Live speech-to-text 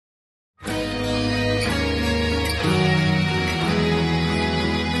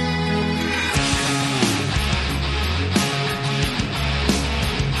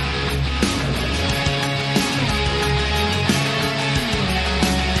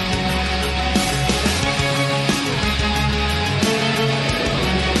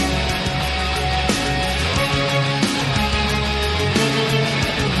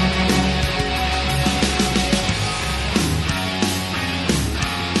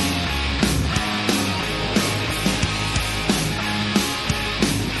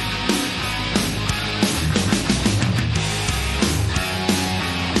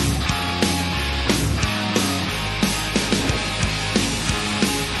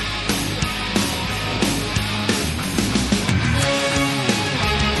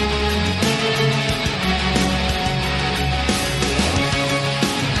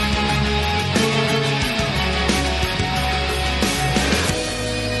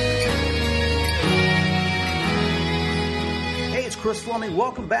Chris Fleming.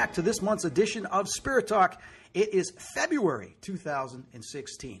 Welcome back to this month's edition of Spirit Talk. It is February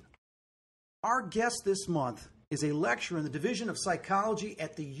 2016. Our guest this month is a lecturer in the Division of Psychology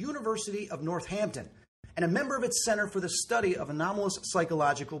at the University of Northampton and a member of its Center for the Study of Anomalous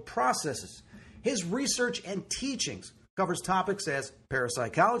Psychological Processes. His research and teachings covers topics as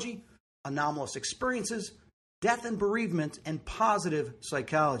parapsychology, anomalous experiences, death and bereavement, and positive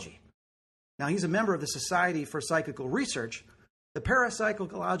psychology. Now, he's a member of the Society for Psychical Research, the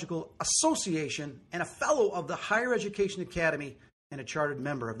Parapsychological Association, and a fellow of the Higher Education Academy and a chartered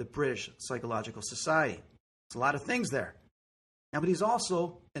member of the British Psychological Society. It's a lot of things there. Now, but he's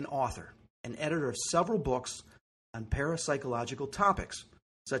also an author and editor of several books on parapsychological topics,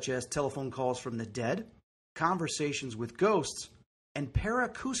 such as Telephone Calls from the Dead, Conversations with Ghosts, and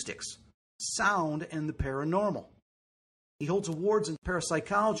Paracoustics, Sound and the Paranormal. He holds awards in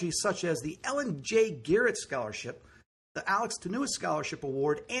parapsychology such as the Ellen J. Garrett Scholarship, the Alex Tenuis Scholarship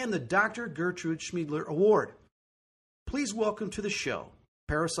Award, and the Dr. Gertrude Schmiedler Award. Please welcome to the show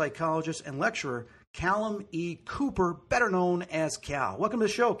parapsychologist and lecturer Callum E. Cooper, better known as Cal. Welcome to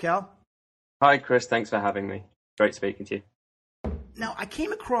the show, Cal. Hi, Chris. Thanks for having me. Great speaking to you. Now, I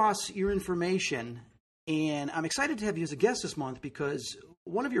came across your information, and I'm excited to have you as a guest this month because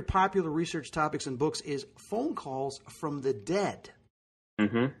one of your popular research topics and books is phone calls from the dead.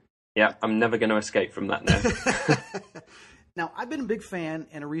 Mm-hmm. Yeah, I'm never going to escape from that now. Now, I've been a big fan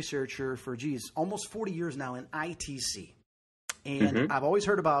and a researcher for, almost 40 years now in ITC. And I've always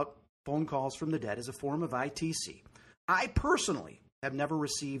heard about phone calls from the dead as a form of ITC. I personally have never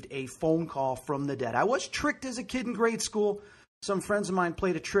received a phone call from the dead. I was tricked as a kid in grade school. Some friends of mine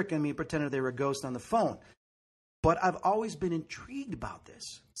played a trick on me and pretended they were a ghost on the phone. But I've always been intrigued about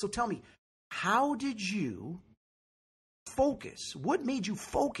this. So tell me, how did you focus? What made you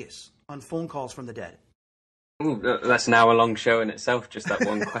focus on phone calls from the dead? Ooh, that's an hour-long show in itself, just that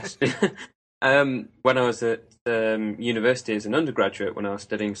one question. When I was at university as an undergraduate, when I was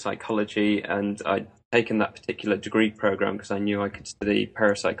studying psychology, and I'd taken that particular degree program because I knew I could study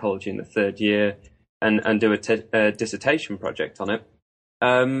parapsychology in the third year and do a dissertation project on it,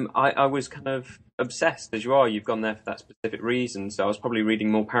 I was kind of obsessed, as you are. You've gone there for that specific reason. So I was probably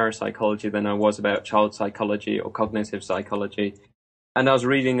reading more parapsychology than I was about child psychology or cognitive psychology. And I was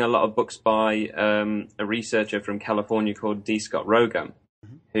reading a lot of books by a researcher from California called D. Scott Rogam,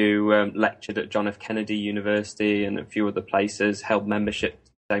 who lectured at John F. Kennedy University and a few other places, held membership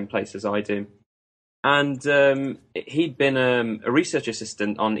to the same place as I do. And he'd been a research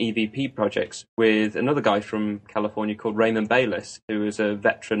assistant on EVP projects with another guy from California called Raymond Bayless, who was a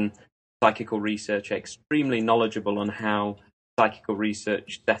veteran psychical researcher, extremely knowledgeable on how psychical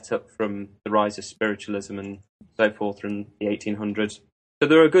research set up from the rise of spiritualism and so forth from the 1800s. So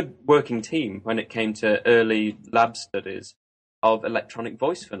they were a good working team when it came to early lab studies of electronic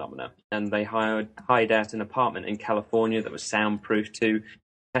voice phenomena. And they hired out an apartment in California that was soundproof to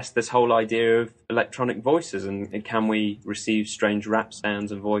test this whole idea of electronic voices and can we receive strange rap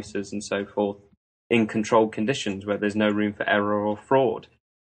sounds and voices and so forth in controlled conditions where there's no room for error or fraud.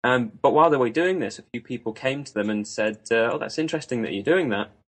 But while they were doing this, a few people came to them and said, oh, that's interesting that you're doing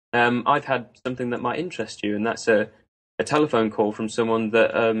that. I've had something that might interest you, and that's a telephone call from someone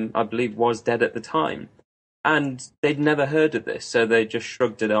that I believe was dead at the time. And they'd never heard of this, so they just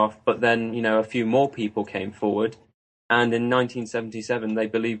shrugged it off. But then, a few more people came forward, and in 1977, they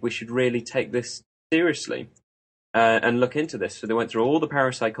believed we should really take this seriously and look into this. So they went through all the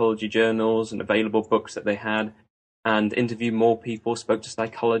parapsychology journals and available books that they had, and interviewed more people, spoke to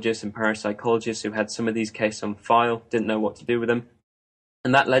psychologists and parapsychologists who had some of these cases on file, didn't know what to do with them.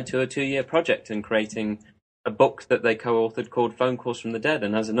 And that led to a 2-year project in creating a book that they co-authored called Phone Calls from the Dead.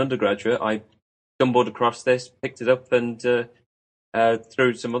 And as an undergraduate, I stumbled across this, picked it up, and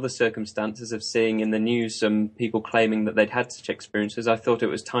through some other circumstances of seeing in the news some people claiming that they'd had such experiences, I thought it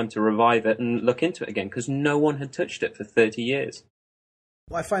was time to revive it and look into it again because no one had touched it for 30 years.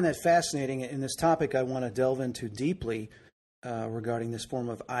 Well, I find that fascinating. In this topic, I want to delve into deeply regarding this form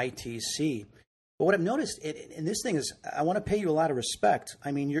of ITC. But what I've noticed in this thing is, I want to pay you a lot of respect.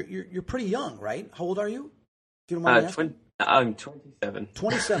 I mean, you're pretty young, right? How old are you? If you don't mind asking? I'm 27.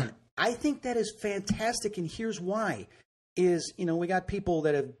 27. I think that is fantastic, and here's why. We got people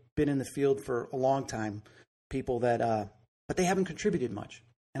that have been in the field for a long time, people that, but they haven't contributed much.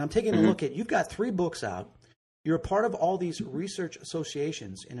 And I'm taking a look at, you've got 3 books out. You're a part of all these research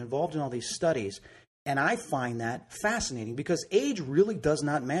associations and involved in all these studies. And I find that fascinating because age really does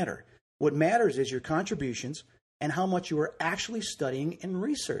not matter. What matters is your contributions and how much you are actually studying and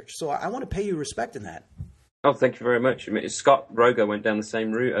research. So I want to pay you respect in that. Oh, thank you very much. I mean, Scott Roger went down the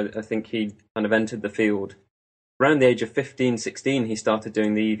same route. I think he kind of entered the field around the age of 15, 16, he started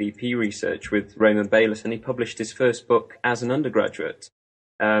doing the EVP research with Raymond Bayless, and he published his first book as an undergraduate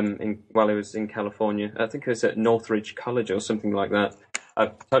while he was in California. I think it was at Northridge College or something like that.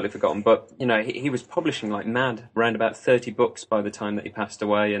 I've totally forgotten. But, you know, he was publishing like mad, around about 30 books by the time that he passed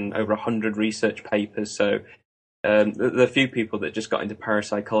away, and over 100 research papers. So the few people that just got into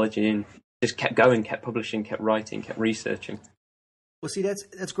parapsychology and just kept going, kept publishing, kept writing, kept researching. Well, see,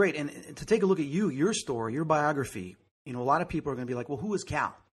 that's great. And to take a look at your story, your biography, you know, a lot of people are going to be like, well, who is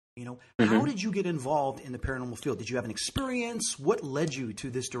Cal? You know, how did you get involved in the paranormal field? Did you have an experience? What led you to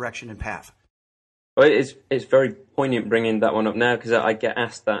this direction and path? Well, it's very poignant bringing that one up now, because I get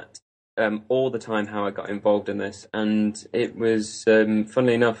asked that all the time, how I got involved in this. And it was,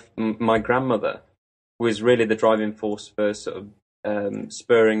 funnily enough, my grandmother was really the driving force for sort of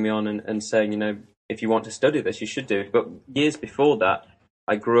spurring me on and saying, you know, if you want to study this, you should do it. But years before that,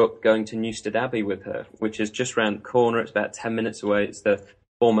 I grew up going to Newstead Abbey with her, which is just round the corner. It's about 10 minutes away. It's the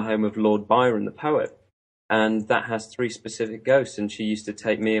former home of Lord Byron, the poet. And that has 3 specific ghosts. And she used to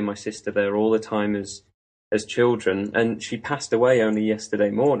take me and my sister there all the time as children. And she passed away only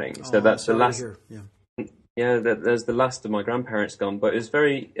yesterday morning. So that's the last. There's the last of my grandparents gone. But it was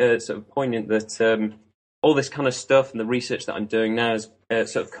very sort of poignant that all this kind of stuff and the research that I'm doing now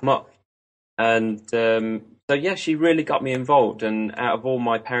has sort of come up. And so, yeah, she really got me involved. And out of all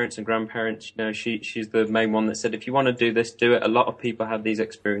my parents and grandparents, you know, she's the main one that said, if you want to do this, do it. A lot of people have these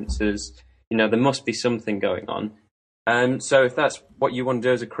experiences. You know, there must be something going on. So if that's what you want to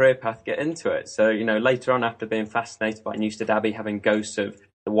do as a career path, get into it. So, you know, later on, after being fascinated by Newstead Abbey, having ghosts of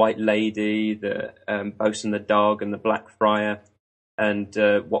the White Lady, the Bosun the Dog, and the Black Friar, and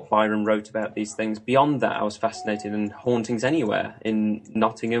what Byron wrote about these things, beyond that, I was fascinated in hauntings anywhere. In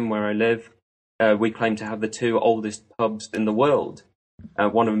Nottingham, where I live, we claim to have the 2 oldest pubs in the world.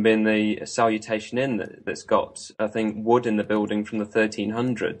 One of them being the Salutation Inn that's got, I think, wood in the building from the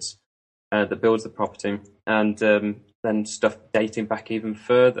 1300s. That builds the property, and then stuff dating back even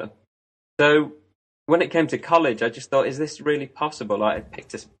further. So when it came to college, I just thought, is this really possible? I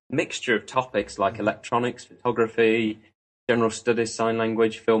picked a mixture of topics like electronics, photography, general studies, sign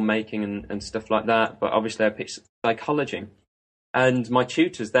language, filmmaking, and stuff like that. But obviously I picked psychology. And my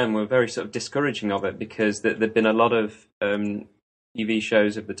tutors then were very sort of discouraging of it, because there'd been a lot of TV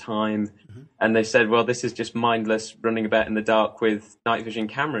shows of the time, and they said, well, this is just mindless running about in the dark with night vision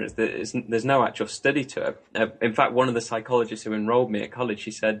cameras. There's no actual study to it. In fact, one of the psychologists who enrolled me at college,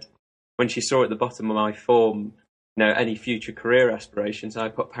 she said, when she saw at the bottom of my form, you know, any future career aspirations, I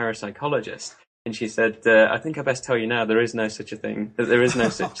put parapsychologist. And she said, I think I best tell you now, there is no such a thing, that there is no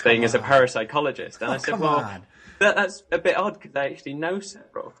such thing as a parapsychologist. And I said, well, that's a bit odd, because I actually know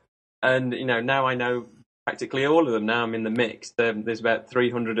several. And, you know, now I know practically all of them. Now I'm in the mix. There's about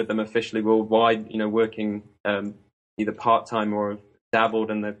 300 of them officially worldwide, you know, working either part-time or dabbled,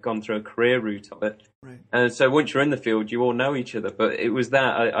 and they've gone through a career route of it. Right. And so once you're in the field, you all know each other. But it was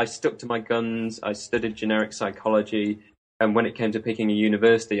that I stuck to my guns. I studied generic psychology. And when it came to picking a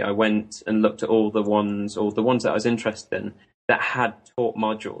university, I went and looked at all the ones that I was interested in that had taught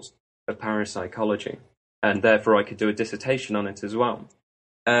modules of parapsychology. And therefore I could do a dissertation on it as well.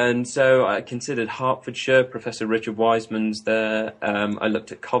 And so I considered Hertfordshire. Professor Richard Wiseman's there. I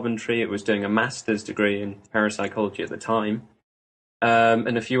looked at Coventry. It was doing a master's degree in parapsychology at the time.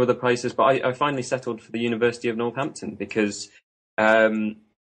 And a few other places. But I finally settled for the University of Northampton, because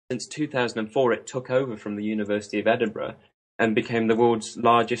since 2004 it took over from the University of Edinburgh and became the world's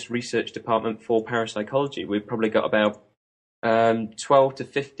largest research department for parapsychology. We've probably got about 12 to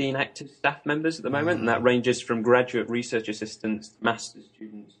 15 active staff members at the moment, and that ranges from graduate research assistants, master's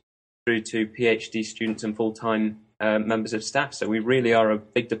students, through to PhD students and full-time members of staff. So we really are a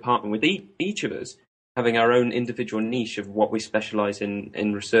big department, with each of us having our own individual niche of what we specialise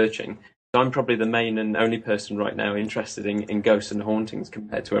in researching. So I'm probably the main and only person right now interested in ghosts and hauntings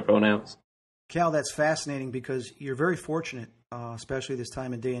compared to everyone else. Cal, that's fascinating, because you're very fortunate, especially this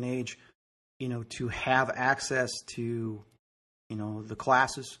time and day and age, you know, to have access to, you know, the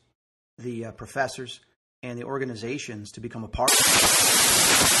classes, the professors, and the organizations to become a part of.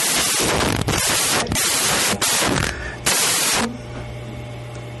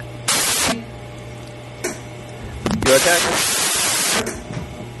 You okay?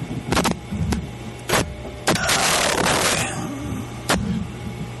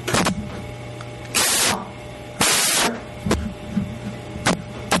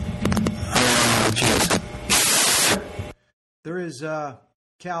 There is,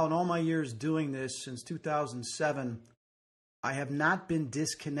 Cal, in all my years doing this since 2007, I have not been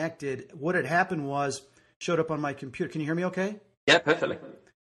disconnected. What had happened was, showed up on my computer. Can you hear me okay? Yeah, perfectly.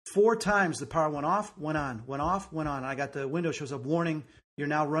 4 times the power went off, went on, went off, went on. I got the window shows up warning, you're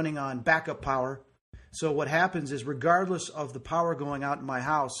now running on backup power. So what happens is, regardless of the power going out in my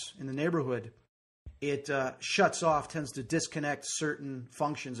house, in the neighborhood, it shuts off, tends to disconnect certain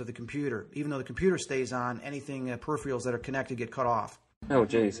functions of the computer. Even though the computer stays on, anything, peripherals that are connected get cut off. Oh,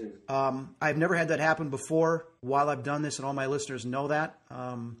 geez. I've never had that happen before while I've done this, and all my listeners know that.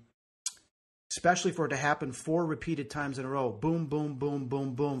 Especially for it to happen 4 repeated times in a row. Boom, boom, boom,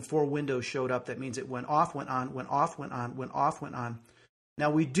 boom, boom. 4 windows showed up. That means it went off, went on, went off, went on, went off, went on.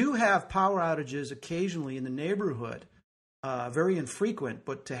 Now, we do have power outages occasionally in the neighborhood. Very infrequent,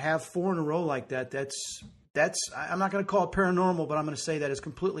 but to have 4 in a row like that, that's I'm not going to call it paranormal, but I'm going to say that is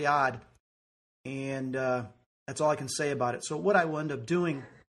completely odd. And that's all I can say about it. So what I will end up doing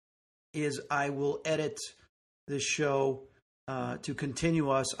is I will edit this show to continue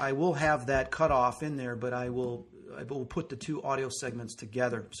us. I will have that cut off in there, but I will put the 2 audio segments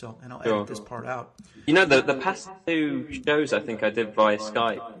together. So, and I'll edit this part out. You know, the past 2 shows I think I did via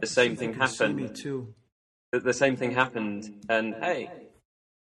Skype, the same thing happened. Me too. The same thing happened, and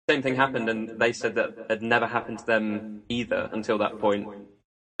same thing happened, and they said that it had never happened to them either until that point.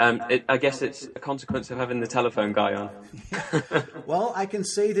 I guess it's a consequence of having the telephone guy on. Well, I can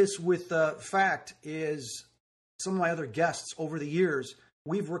say this with fact is some of my other guests over the years,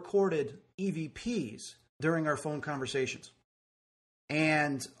 we've recorded EVPs during our phone conversations.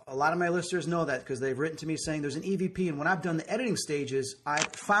 And a lot of my listeners know that because they've written to me saying there's an EVP. And when I've done the editing stages, I've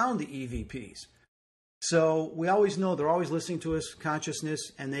found the EVPs. So we always know they're always listening to us,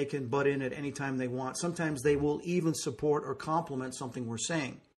 consciousness, and they can butt in at any time they want. Sometimes they will even support or complement something we're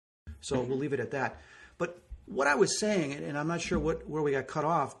saying. So we'll leave it at that. But what I was saying, and I'm not sure where we got cut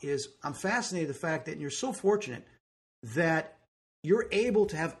off, is I'm fascinated the fact that you're so fortunate that you're able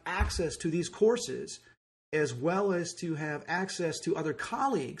to have access to these courses as well as to have access to other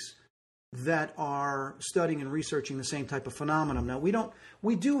colleagues that are studying and researching the same type of phenomenon. Now,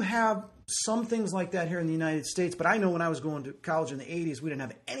 we do have some things like that here in the United States, but I know when I was going to college in the 80s, we didn't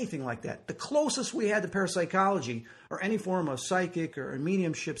have anything like that. The closest we had to parapsychology or any form of psychic or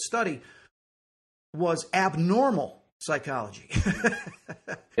mediumship study was abnormal psychology.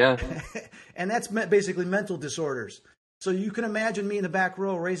 Yeah. And that's basically mental disorders. So you can imagine me in the back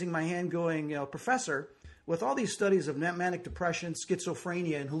row raising my hand going, Professor, with all these studies of manic depression,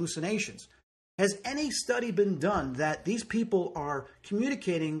 schizophrenia, and hallucinations, has any study been done that these people are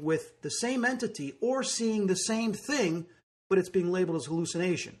communicating with the same entity or seeing the same thing, but it's being labeled as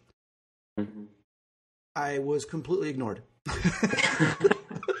hallucination? Mm-hmm. I was completely ignored.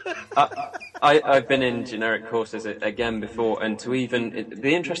 I've been in generic courses again before, and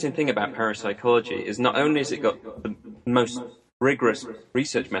the interesting thing about parapsychology is not only has it got the most rigorous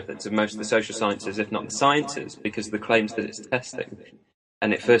research methods of most of the social sciences, if not the sciences, because of the claims that it's testing,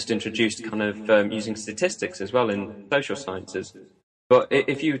 and it first introduced kind of using statistics as well in social sciences. But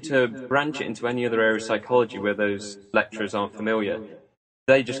if you were to branch it into any other area of psychology where those lecturers aren't familiar,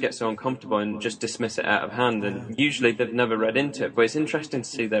 they just get so uncomfortable and just dismiss it out of hand, and usually they've never read into it. But it's interesting to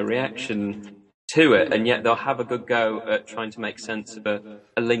see their reaction to it, and yet they'll have a good go at trying to make sense of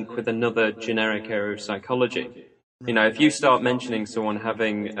a link with another generic area of psychology. You know, if you start mentioning someone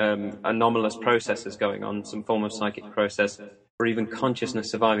having anomalous processes going on, some form of psychic process, or even consciousness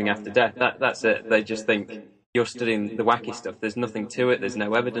surviving after death, that's it. They just think you're studying the wacky stuff. There's nothing to it. There's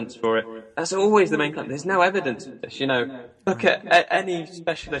no evidence for it. That's always the main claim. There's no evidence for this. You know, look at any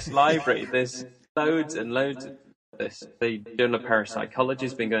specialist library. There's loads and loads of this. The Journal of Parapsychology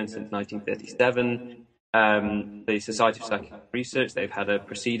has been going since 1937. The Society of Psychic Research, they've had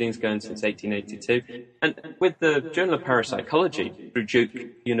proceedings going since 1882. And with the Journal of Parapsychology through Duke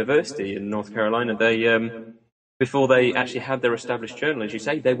University in North Carolina, they before they actually had their established journal, as you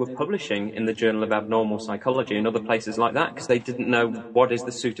say, they were publishing in the Journal of Abnormal Psychology and other places like that because they didn't know what is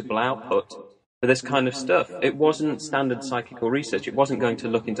the suitable output for this kind of stuff. It wasn't standard psychical research. It wasn't going to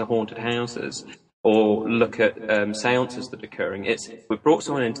look into haunted houses or look at seances that are occurring. It's, we've brought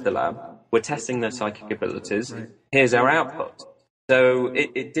someone into the lab, we're testing their psychic abilities, here's our output. So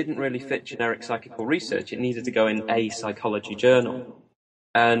it didn't really fit generic psychical research. It needed to go in a psychology journal.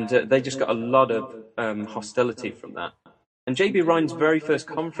 And they just got a lot of hostility from that. And J.B. Rhine's very first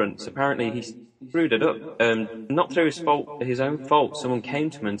conference, apparently he screwed it up. Not through his own fault. Someone came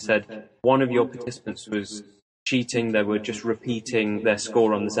to him and said, one of your participants was cheating, they were just repeating their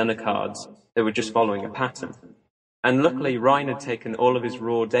score on the Zener cards, they were just following a pattern. And luckily, Rhine had taken all of his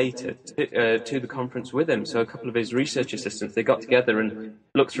raw data to the conference with him. So a couple of his research assistants, they got together and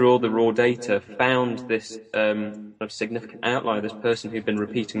looked through all the raw data, found this significant outlier, this person who'd been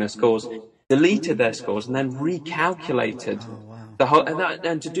repeating their scores, deleted their scores, and then recalculated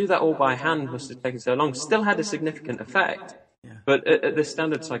and to do that all by hand must have taken so long. Still had a significant effect. Yeah. But at the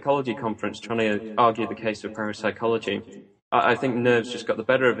Standard Psychology Conference, trying to argue the case of parapsychology, I think nerves just got the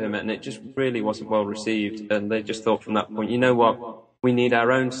better of him, and it just really wasn't well received. And they just thought from that point, you know what, we need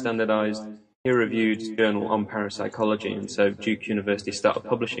our own standardized, peer-reviewed journal on parapsychology. And so Duke University started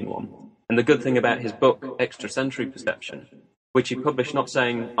publishing one. And the good thing about his book, Extrasensory Perception, which he published not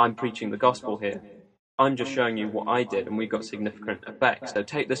saying, I'm preaching the gospel here, I'm just showing you what I did, and we got significant effects. So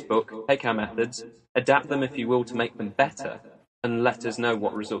take this book, take our methods, adapt them, if you will, to make them better, and let us know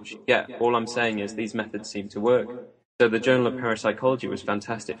what results you get. All I'm saying is these methods seem to work. So the Journal of Parapsychology was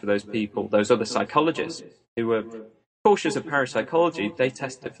fantastic for those people, those other psychologists who were cautious of parapsychology. They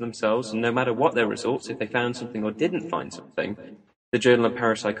tested it for themselves, and no matter what their results, if they found something or didn't find something, the Journal of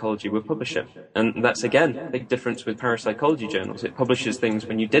Parapsychology would publish it. And that's, again, a big difference with parapsychology journals. It publishes things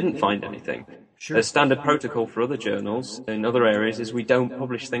when you didn't find anything. Sure. The standard protocol for other journals in other areas is we don't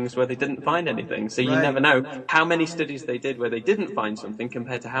publish things where they didn't find anything. So you never know how many studies they did where they didn't find something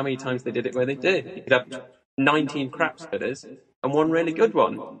compared to how many times they did it where they did. You could have 19 crap studies and one really good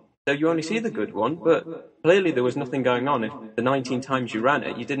one. So you only see the good one, but clearly there was nothing going on. If the 19 times you ran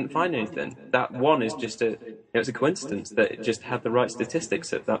it, you didn't find anything. That one is just it's a coincidence that it just had the right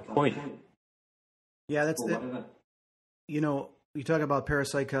statistics at that point. Yeah, that's it. You know, you talk about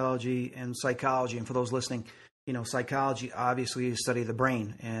parapsychology and psychology, and for those listening, you know, psychology obviously is study of the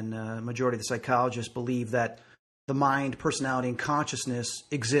brain, and majority of the psychologists believe that the mind, personality, and consciousness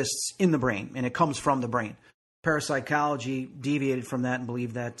exists in the brain, and it comes from the brain. Parapsychology deviated from that and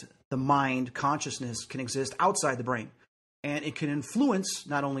believed that the mind, consciousness, can exist outside the brain. And it can influence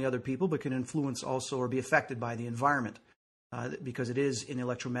not only other people, but can influence also or be affected by the environment because it is in the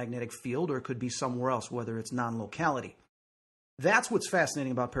electromagnetic field, or it could be somewhere else, whether it's non-locality. That's what's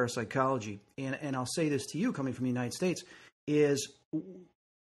fascinating about parapsychology. And I'll say this to you, coming from the United States, is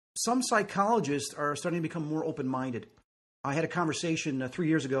some psychologists are starting to become more open-minded. I had a conversation 3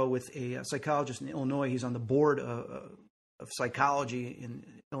 years ago with a psychologist in Illinois. He's on the board of psychology in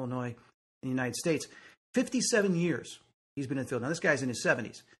Illinois, in the United States. 57 years he's been in the field. Now, this guy's in his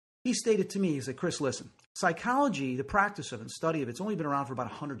 70s. He stated to me, he said, Chris, listen, psychology, the practice of it and study of it, it's only been around for about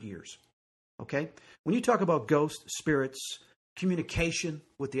 100 years. Okay? When you talk about ghosts, spirits, communication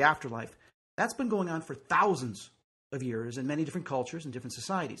with the afterlife, that's been going on for thousands of years in many different cultures and different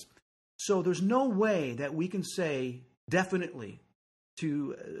societies. So there's no way that we can say definitely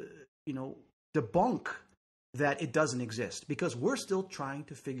to, debunk that it doesn't exist, because we're still trying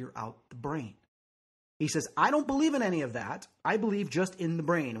to figure out the brain. He says, I don't believe in any of that. I believe just in the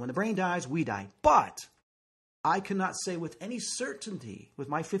brain. When the brain dies, we die. But I cannot say with any certainty, with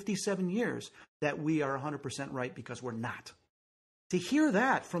my 57 years, that we are 100% right, because we're not. To hear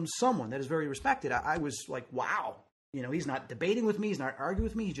that from someone that is very respected, I was like, wow. You know, he's not debating with me. He's not arguing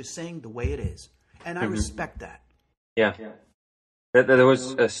with me. He's just saying the way it is. And I respect that. Yeah. There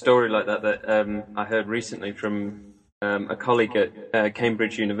was a story like that I heard recently from a colleague at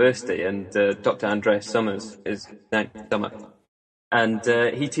Cambridge University, and Dr. Andreas Summers is his name, Summer. And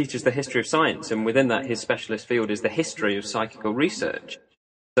he teaches the history of science, and within that, his specialist field is the history of psychical research.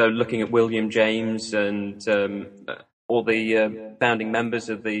 So looking at William James and all the founding members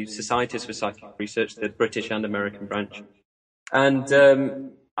of the Societies for Psychic Research, the British and American branch.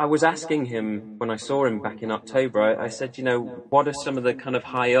 And I was asking him, when I saw him back in October, I said, what are some of the kind of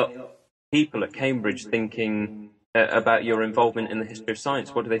high-up people at Cambridge thinking about your involvement in the history of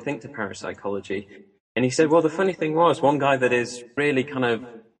science? What do they think to parapsychology? And he said, well, the funny thing was, one guy that is really kind of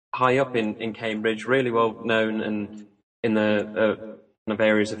high up in Cambridge, really well known and in the kind of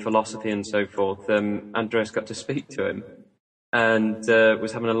areas of philosophy and so forth, Andreas got to speak to him and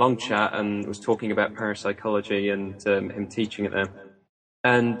was having a long chat and was talking about parapsychology and him teaching it there.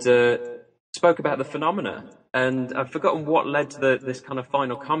 And spoke about the phenomena. And I've forgotten what led to this kind of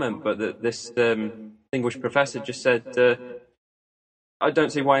final comment, but this distinguished professor just said, I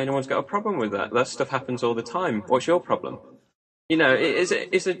don't see why anyone's got a problem with that. That stuff happens all the time. What's your problem? Do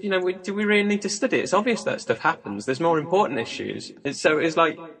we really need to study it? It's obvious that stuff happens. There's more important issues. It's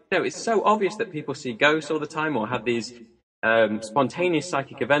so obvious that people see ghosts all the time or have these spontaneous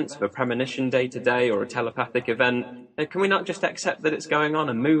psychic events of a premonition day to day or a telepathic event. Can we not just accept that it's going on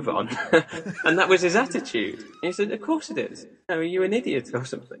and move on? And that was his attitude. And he said, of course it is. Are you an idiot or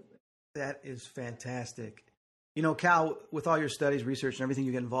something? That is fantastic. Cal, with all your studies, research, and everything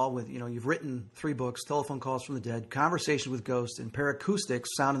you get involved with, you've written 3 books, Telephone Calls from the Dead, Conversations with Ghosts, and Paracoustics,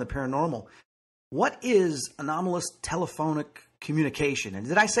 Sound and the Paranormal. What is anomalous telephonic communication? And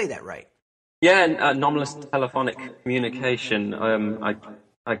did I say that right? Yeah, anomalous telephonic communication. I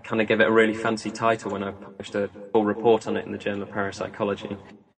I kind of gave it a really fancy title when I published a full report on it in the Journal of Parapsychology.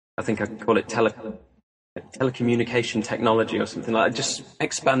 I think I call it telecommunication technology or something like that. Just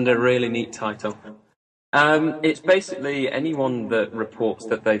expand a really neat title. It's basically anyone that reports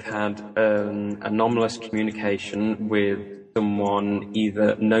that they've had anomalous communication with someone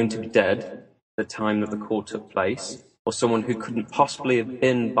either known to be dead at the time that the call took place, or someone who couldn't possibly have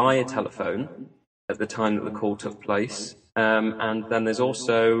been by a telephone at the time that the call took place. And then there's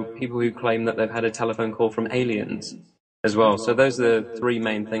also people who claim that they've had a telephone call from aliens as well. So those are the three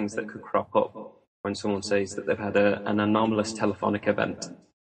main things that could crop up when someone says that they've had an anomalous telephonic event.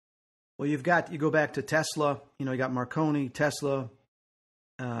 Well, you go back to Tesla, you got Marconi, Tesla,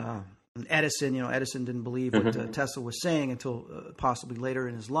 and Edison. Edison didn't believe what Tesla was saying until possibly later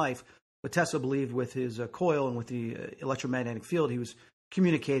in his life. But Tesla believed with his coil and with the electromagnetic field, he was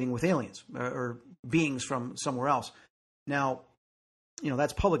communicating with aliens or beings from somewhere else. Now,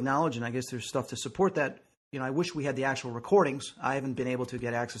 that's public knowledge, and I guess there's stuff to support that. I wish we had the actual recordings. I haven't been able to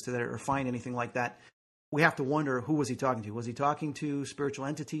get access to that or find anything like that. We have to wonder, who was he talking to? Was he talking to spiritual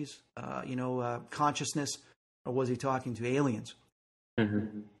entities, consciousness, or was he talking to aliens?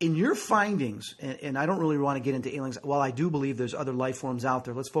 Mm-hmm. In your findings, and I don't really want to get into aliens, while I do believe there's other life forms out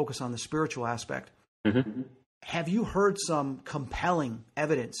there, let's focus on the spiritual aspect. Mm-hmm. Have you heard some compelling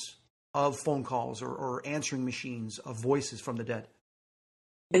evidence of phone calls or answering machines of voices from the dead?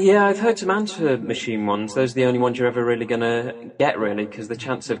 Yeah, I've heard some answer machine ones. Those are the only ones you're ever really going to get, really, because the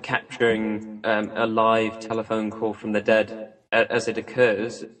chance of capturing a live telephone call from the dead as it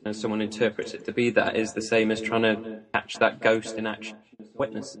occurs, and someone interprets it to be that, is the same as trying to catch that ghost in action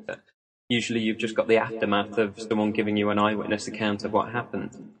witness. Usually you've just got the aftermath of someone giving you an eyewitness account of what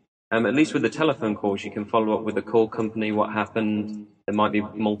happened. At least with the telephone calls, you can follow up with the call company, what happened. There might be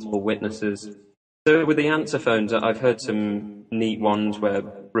multiple witnesses. So with the answer phones, I've heard some neat ones where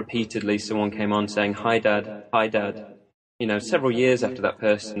repeatedly someone came on saying, "Hi, Dad, hi, Dad," several years after that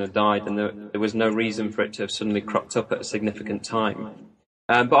person had died, and there was no reason for it to have suddenly cropped up at a significant time.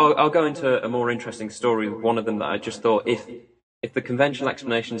 But I'll go into a more interesting story with one of them that I just thought, if the conventional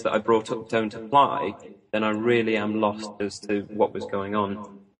explanations that I brought up don't apply, then I really am lost as to what was going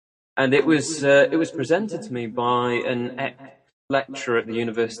on. And it was presented to me by an ex-lecturer at the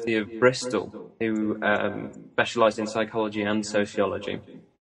University of Bristol who specialised in psychology and sociology,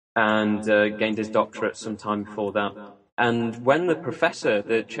 and gained his doctorate some time before that. And when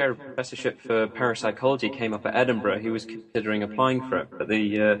the chair of professorship for parapsychology came up at Edinburgh, he was considering applying for it. But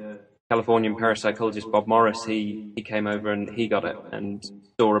the Californian parapsychologist Bob Morris, he came over and he got it, and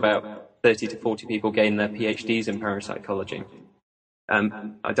saw about 30 to 40 people gain their PhDs in parapsychology.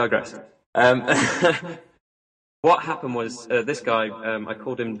 I digress. What happened was, this guy, I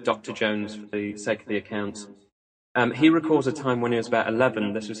called him Dr. Jones for the sake of the account. He recalls a time when he was about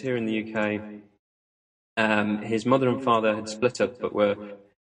 11. This was here in the UK. His mother and father had split up, but were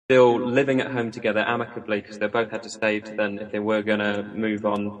still living at home together amicably, because they both had to save then if they were going to move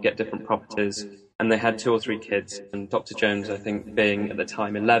on, get different properties. And they had 2 or 3 kids. And Dr. Jones, I think, being at the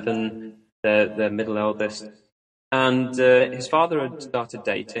time 11, their middle eldest. And his father had started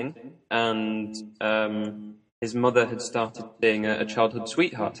dating, and his mother had started being a childhood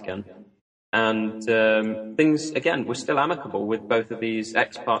sweetheart again. And things, again, were still amicable, with both of these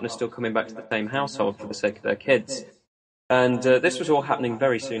ex-partners still coming back to the same household for the sake of their kids. And this was all happening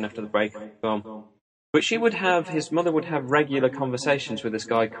very soon after the breakup as well. But his mother would have regular conversations with this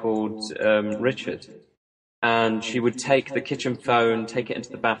guy called Richard. And she would take the kitchen phone, take it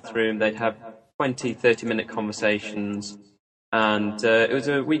into the bathroom. They'd have 20, 30-minute conversations. And it was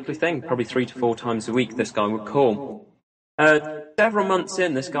a weekly thing, probably 3 to 4 times a week this guy would call. Several months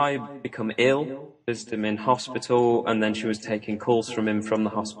in, this guy had become ill, visited him in hospital, and then she was taking calls from him from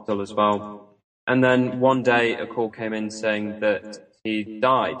the hospital as well. And then one day a call came in saying that he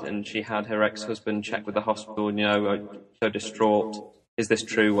died, and she had her ex-husband check with the hospital, so distraught, is this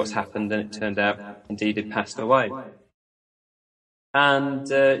true, what's happened? And it turned out, indeed, he'd passed away. And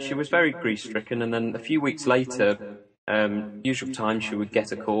she was very grief-stricken, and then a few weeks later, usual time, she would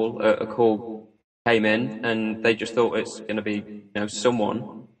get a call. A call came in, and they just thought it's going to be,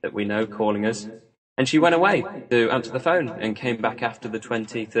 someone that we know calling us. And she went away to answer the phone and came back after the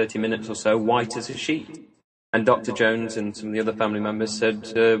 20, 30 minutes or so, white as a sheet. And Dr. Jones and some of the other family members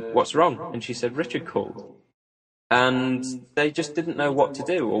said, "What's wrong?" And she said, "Richard called." And they just didn't know what to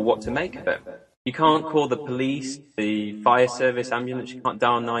do or what to make of it. You can't call the police, the fire service, ambulance. You can't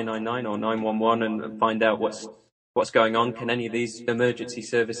dial 999 or 911 and find out what's going on. Can any of these emergency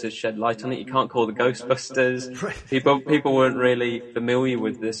services shed light on it? You can't call the Ghostbusters. People weren't really familiar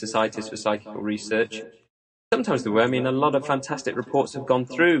with the Societies for Psychical Research. Sometimes there were. I mean, a lot of fantastic reports have gone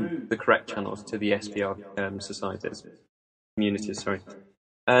through the correct channels to the SPR communities, sorry.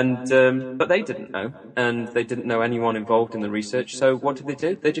 And but they didn't know, and they didn't know anyone involved in the research. So what did they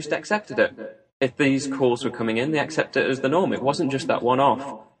do? They just accepted it. If these calls were coming in, they accepted it as the norm. It wasn't just that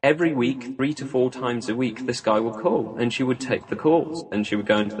one-off. Every week, 3 to 4 times a week, this guy would call, and she would take the calls, and she would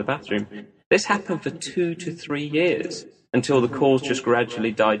go into the bathroom. This happened for 2 to 3 years, until the calls just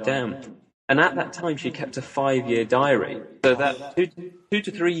gradually died down. And at that time, she kept a 5-year diary. So that 2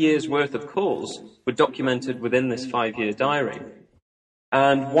 to 3 years worth of calls were documented within this 5-year diary.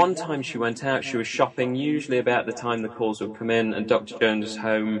 And one time she went out, she was shopping, usually about the time the calls would come in, and Dr. Jones was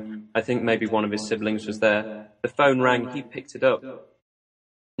home. I think maybe one of his siblings was there. The phone rang, he picked it up. And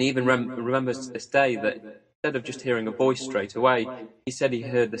he even remembers to this day that instead of just hearing a voice straight away, he said he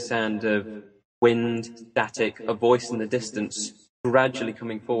heard the sound of wind, static, a voice in the distance, gradually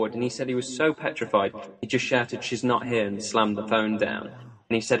coming forward. And he said he was so petrified, he just shouted, "She's not here," and slammed the phone down.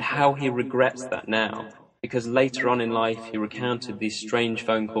 And he said how he regrets that now, because later on in life he recounted these strange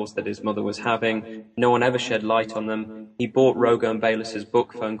phone calls that his mother was having. No one ever shed light on them. He bought Rogo and Bayless's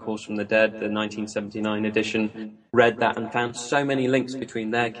book, Phone Calls from the Dead, the 1979 edition, read that and found so many links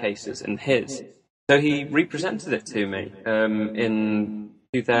between their cases and his. So he represented it to me in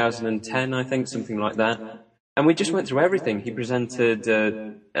 2010, I think, something like that. And we just went through everything. He presented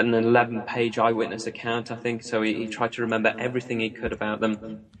an 11-page eyewitness account, I think, so he tried to remember everything he could about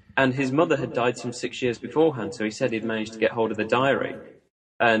them. And his mother had died some 6 years beforehand, so he said he'd managed to get hold of the diary.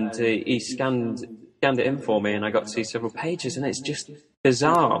 And he scanned it in for me, and I got to see several pages, and it's just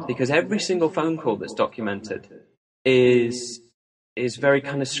bizarre, because every single phone call that's documented is very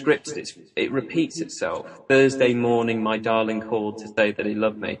kind of scripted. It repeats itself. Thursday morning, my darling called to say that he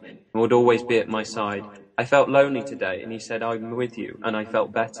loved me and would always be at my side. I felt lonely today, and he said, "I'm with you," and I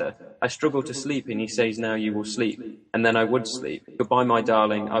felt better. I struggled to sleep, and he says, "Now you will sleep." And then I would sleep. "Goodbye, my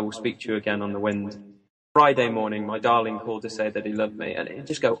darling. I will speak to you again on the wind." Friday morning, my darling called to say that he loved me, and it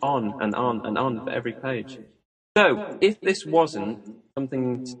just go on and on and on for every page. So, if this wasn't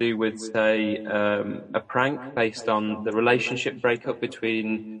something to do with, say, a prank based on the relationship breakup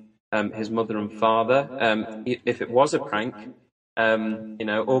between his mother and father, if it was a prank,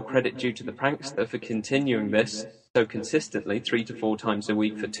 all credit due to the prankster for continuing this so consistently, 3 to 4 times a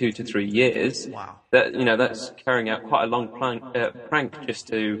week for 2 to 3 years. Wow. That's carrying out quite a long prank just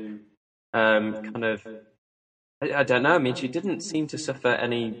to kind of, I don't know. I mean, she didn't seem to suffer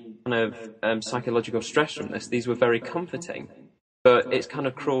any kind of psychological stress from this. These were very comforting. But it's kind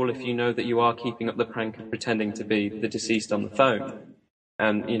of cruel if you know that you are keeping up the prank of pretending to be the deceased on the phone.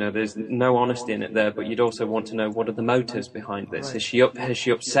 And, there's no honesty in it there, but you'd also want to know what are the motives behind this. Right. Has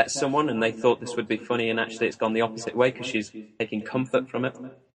she upset someone and they thought this would be funny and actually it's gone the opposite way because she's taking comfort from it?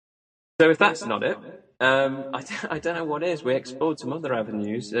 So if that's not it, I don't know what is. We explored some other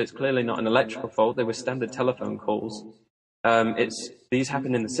avenues. It's clearly not an electrical fault. They were standard telephone calls. These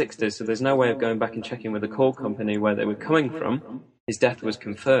happened in the 60s, so there's no way of going back and checking with the call company where they were coming from. His death was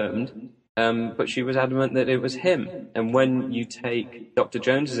confirmed. But she was adamant that it was him. And when you take Dr.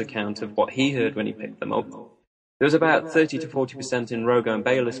 Jones's account of what he heard when he picked them up, there was about 30 to 40% in Rogo and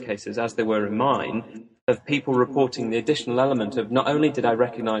Bayless cases, as there were in mine, of people reporting the additional element of not only did I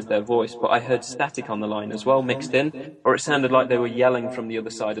recognise their voice, but I heard static on the line as well mixed in, or it sounded like they were yelling from the other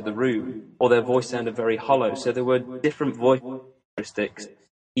side of the room, or their voice sounded very hollow. So there were different voice characteristics,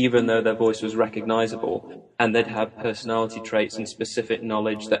 even though their voice was recognisable, and they'd have personality traits and specific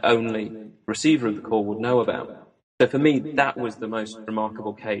knowledge that only the receiver of the call would know about. So for me, that was the most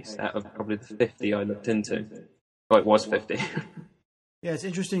remarkable case out of probably the 50 I looked into. Oh, it was 50. Yeah, it's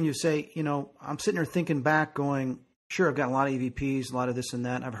interesting you say, I'm sitting there thinking back going, sure, I've got a lot of EVPs, a lot of this and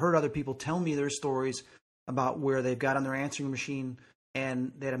that. I've heard other people tell me their stories about where they've got on their answering machine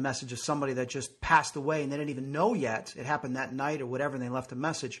and they had a message of somebody that just passed away and they didn't even know yet. It happened that night or whatever, and they left a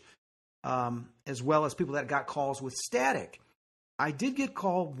message, as well as people that got calls with static. I did get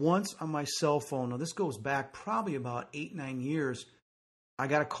called once on my cell phone. Now, this goes back probably about 8-9 years. I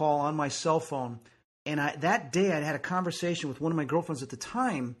got a call on my cell phone. And that day, I had a conversation with one of my girlfriends at the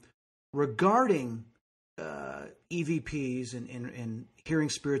time regarding EVPs and hearing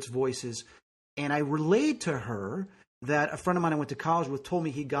spirits' voices. And I relayed to her that a friend of mine I went to college with told me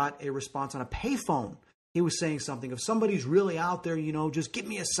he got a response on a payphone. He was saying something, if somebody's really out there, just give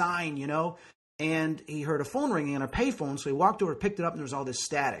me a sign, And he heard a phone ringing on a payphone, so he walked over, picked it up, and there was all this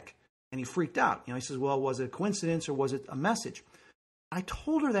static. And he freaked out. He says, well, was it a coincidence or was it a message? I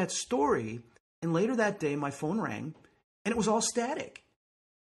told her that story. And later that day, my phone rang, and it was all static.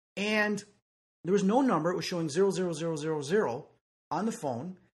 And there was no number. It was showing 00000 on the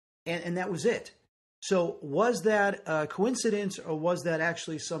phone, and that was it. So was that a coincidence, or was that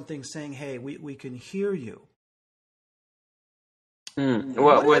actually something saying, hey, we can hear you?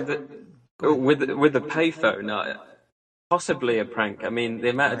 Well, with the payphone, possibly a prank. I mean, the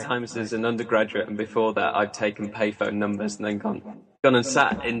amount of times as an undergraduate and before that, I've taken payphone numbers and then gone and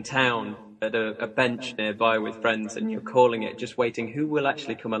sat in town at a bench nearby with friends, and you're calling it, just waiting who will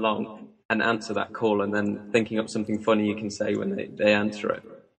actually come along and answer that call, and then thinking up something funny you can say when they answer it.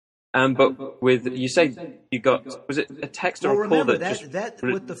 But with, you say you got, was it a text or a call remember, that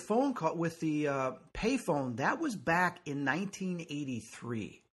with the phone call, with the payphone, that was back in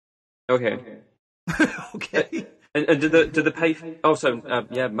 1983. Okay. Okay. And did the pay? Oh, so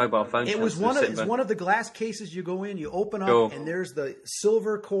mobile phone. It was one of the glass cases you go in, you open up, and there's the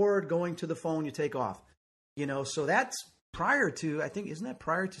silver cord going to the phone you take off. So that's prior to, I think, isn't that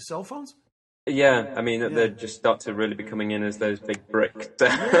prior to cell phones? Yeah, I mean, they just start to really be coming in as those big bricks,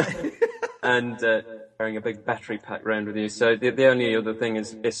 and carrying a big battery pack around with you. So the only other thing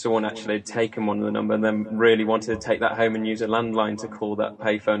is someone actually had taken one of the number and then really wanted to take that home and use a landline to call that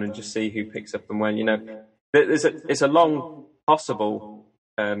payphone and just see who picks up and when. It's a long possible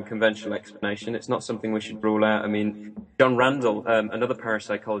conventional explanation. It's not something we should rule out. I mean, John Randall, another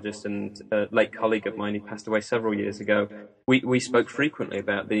parapsychologist and late colleague of mine, he passed away several years ago, we spoke frequently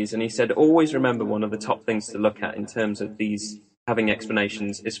about these, and he said, always remember one of the top things to look at in terms of these having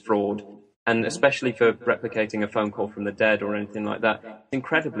explanations is fraud. And especially for replicating a phone call from the dead or anything like that, it's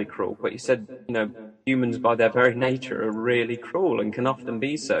incredibly cruel. But he said, humans by their very nature are really cruel and can often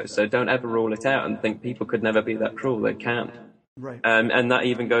be so. So don't ever rule it out and think people could never be that cruel. They can. Right. And that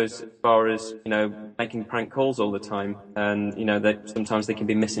even goes as far as, making prank calls all the time. And, sometimes they can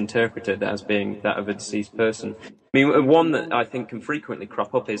be misinterpreted as being that of a deceased person. I mean, one that I think can frequently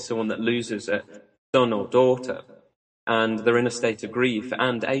crop up is someone that loses a son or daughter, and they're in a state of grief,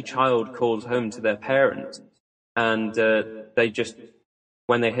 and a child calls home to their parents, and they just,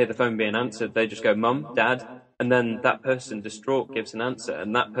 when they hear the phone being answered, they just go, Mum, Dad, and then that person, distraught, gives an answer,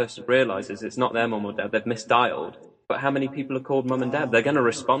 and that person realizes it's not their mum or dad, they've misdialed. But how many people are called Mum and Dad? They're going to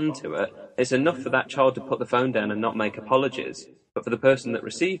respond to it. It's enough for that child to put the phone down and not make apologies, but for the person that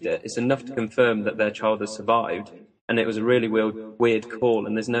received it, it's enough to confirm that their child has survived, and it was a really weird call,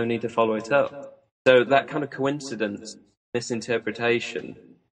 and there's no need to follow it up. So that kind of coincidence, misinterpretation,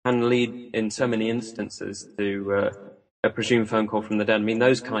 can lead in so many instances to a presumed phone call from the dead. I mean,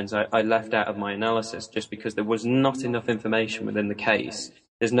 those kinds I left out of my analysis just because there was not enough information within the case.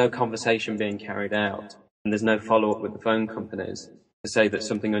 There's no conversation being carried out, and there's no follow-up with the phone companies to say that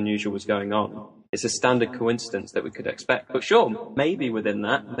something unusual was going on. It's a standard coincidence that we could expect. But sure, maybe within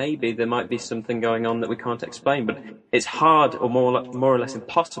that, maybe there might be something going on that we can't explain. But it's hard, or more or less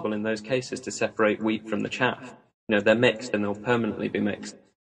impossible in those cases, to separate wheat from the chaff. They're mixed, and they'll permanently be mixed.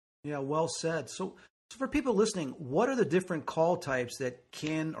 Yeah, well said. So for people listening, what are the different call types that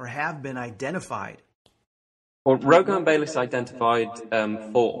can or have been identified? Well, Rogan and Bayliss identified 4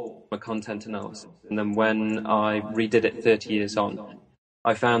 from a content analysis. And then when I redid it 30 years on,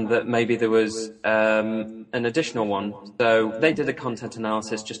 I found that maybe there was an additional one. So they did a content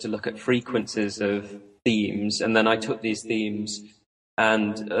analysis just to look at frequencies of themes, and then I took these themes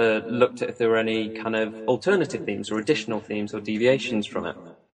and looked at if there were any kind of alternative themes or additional themes or deviations from it.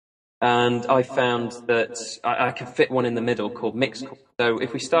 And I found that I could fit one in the middle called mixed calls. So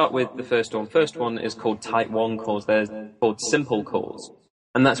if we start with the first one is called type 1 calls. They're called simple calls.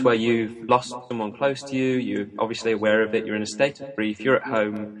 And that's where you've lost someone close to you, you're obviously aware of it, you're in a state of grief, you're at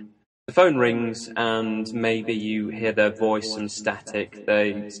home, the phone rings, and maybe you hear their voice and static,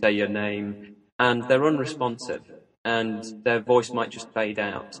 they say your name, and they're unresponsive, and their voice might just fade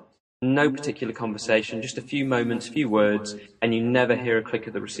out. No particular conversation, just a few moments, few words, and you never hear a click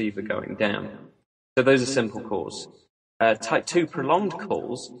of the receiver going down. So those are simple calls. Type 2 prolonged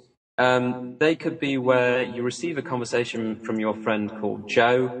calls, they could be where you receive a conversation from your friend called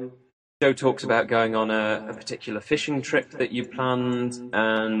Joe. Joe talks about going on a particular fishing trip that you planned,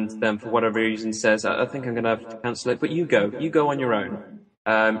 and then for whatever reason says, I think I'm going to have to cancel it, but you go on your own.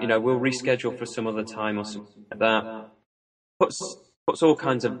 We'll reschedule for some other time or something like that. Puts all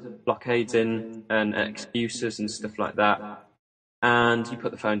kinds of blockades in and excuses and stuff like that. And you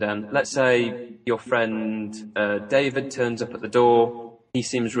put the phone down. Let's say your friend David turns up at the door. He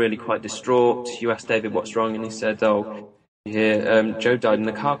seems really quite distraught. You ask David what's wrong, and he said, "Oh, you hear Joe died in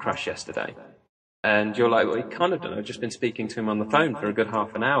a car crash yesterday." And you're like, "Well, you kind of don't know. I've just been speaking to him on the phone for a good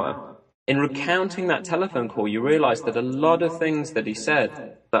half an hour." In recounting that telephone call, you realise that a lot of things that he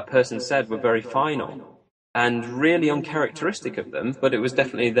said, that person said, were very final and really uncharacteristic of them, but it was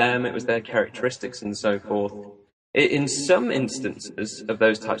definitely them, it was their characteristics and so forth. In some instances of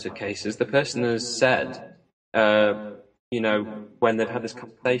those types of cases, the person has said, when they've had this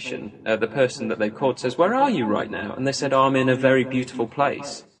conversation, the person that they've called says, "Where are you right now?" And they said, "Oh, I'm in a very beautiful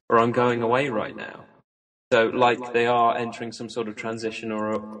place," or "I'm going away right now." So like they are entering some sort of transition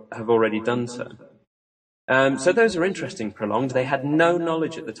or have already done so. So those are interesting, prolonged. They had no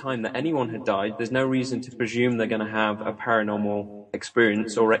knowledge at the time that anyone had died. There's no reason to presume they're going to have a paranormal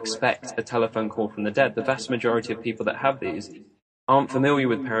experience or expect a telephone call from the dead. The vast majority of people that have these aren't familiar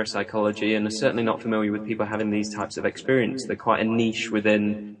with parapsychology and are certainly not familiar with people having these types of experience. They're quite a niche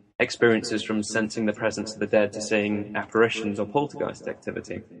within experiences from sensing the presence of the dead to seeing apparitions or poltergeist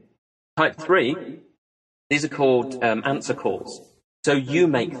activity. Type 3, these are called answer calls. So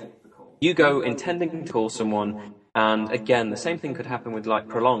you go intending to call someone, and again, the same thing could happen with like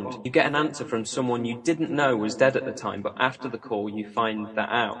prolonged. You get an answer from someone you didn't know was dead at the time, but after the call you find that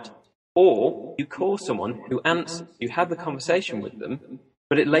out. Or you call someone who answers, you have the conversation with them,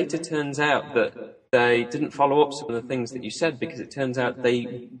 but it later turns out that they didn't follow up some of the things that you said because it turns out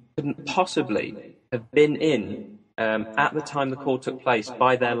they couldn't possibly have been in at the time the call took place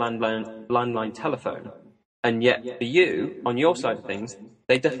by their landline telephone. And yet for you, on your side of things,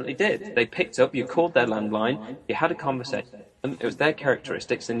 they definitely did. They picked up, you called their landline, you had a conversation, it was their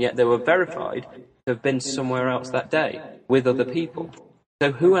characteristics, and yet they were verified to have been somewhere else that day with other people.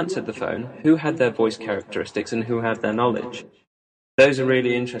 So who answered the phone, who had their voice characteristics, and who had their knowledge? Those are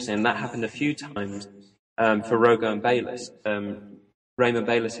really interesting, and that happened a few times for Rogo and Bayliss. Raymond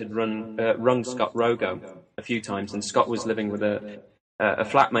Bayliss had rung Scott Rogo a few times, and Scott was living with a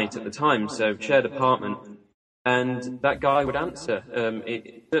flatmate at the time, so shared apartment. And that guy would answer.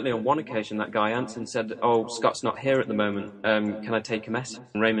 Certainly on one occasion, that guy answered and said, "Oh, Scott's not here at the moment. Can I take a message?"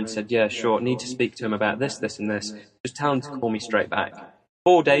 And Raymond said, "Yeah, sure. I need to speak to him about this, this, and this. Just tell him to call me straight back."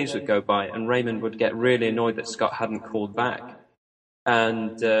 4 days would go by, and Raymond would get really annoyed that Scott hadn't called back.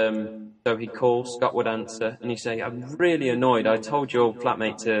 And so he'd call, Scott would answer, and he'd say, "I'm really annoyed. I told your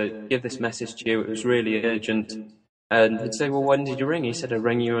flatmate to give this message to you. It was really urgent." And he'd say, "Well, when did you ring?" He said, "I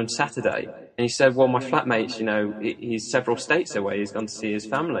rang you on Saturday." And he said, "Well, my flatmate's, he's several states away. He's gone to see his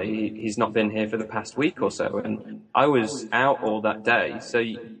family. He's not been here for the past week or so. And I was out all that day, so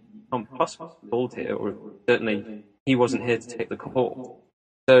you can't possibly have called here, or certainly he wasn't here to take the call."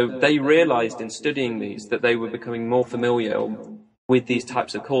 So they realized in studying these that they were becoming more familiar with these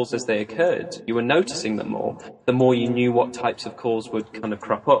types of calls as they occurred. You were noticing them more, the more you knew what types of calls would kind of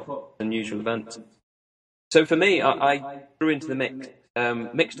crop up, unusual events. So for me, I threw into the mix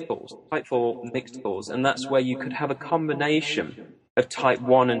mixed calls, type 4 mixed calls, and that's where you could have a combination of type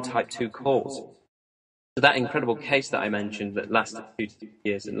 1 and type 2 calls. So that incredible case that I mentioned that lasted 2 to 3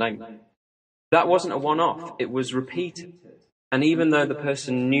 years in length, that wasn't a one-off, it was repeated. And even though the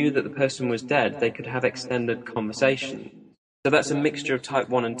person knew that the person was dead, they could have extended conversation. So that's a mixture of type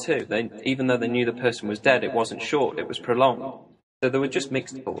 1 and 2. Even though they knew the person was dead, it wasn't short, it was prolonged. So there were just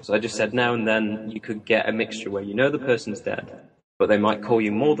mixed calls. I just said now and then you could get a mixture where you know the person's dead, but they might call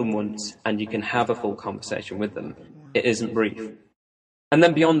you more than once and you can have a full conversation with them. It isn't brief. And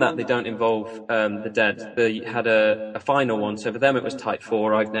then beyond that, they don't involve the dead. They had a final one. So for them, it was type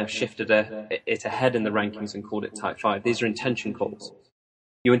 4. I've now shifted it ahead in the rankings and called it type 5. These are intention calls.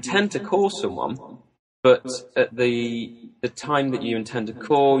 You intend to call someone, but at the time that you intend to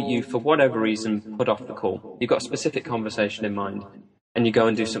call, you, for whatever reason, put off the call. You've got a specific conversation in mind, and you go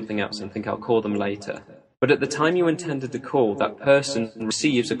and do something else and think, "I'll call them later." But at the time you intended to call, that person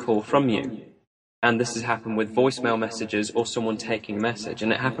receives a call from you. And this has happened with voicemail messages or someone taking a message.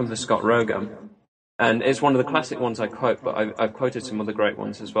 And it happened for Scott Rogo. And it's one of the classic ones I quote, but I've quoted some other great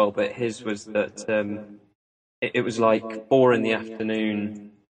ones as well. But his was that it was like 4 in the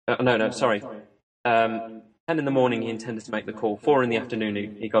afternoon. 10 in the morning he intended to make the call. 4 in the afternoon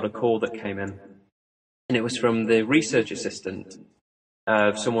he got a call that came in. And it was from the research assistant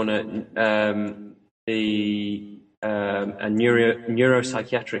of someone at a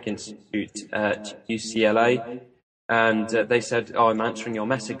neuropsychiatric institute at UCLA. And they said, "Oh, I'm answering your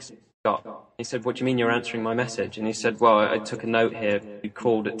message, Scott." He said, "What do you mean you're answering my message?" And he said, "Well, I took a note here. You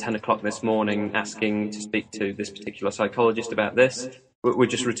called at 10 o'clock this morning asking to speak to this particular psychologist about this. We're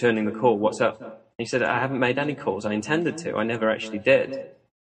just returning the call. What's up?" He said, "I haven't made any calls. I intended to. I never actually did."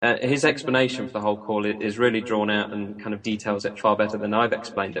 His explanation for the whole call is really drawn out and kind of details it far better than I've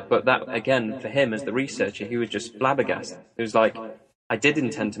explained it. But that, again, for him as the researcher, he was just flabbergasted. He was like, "I did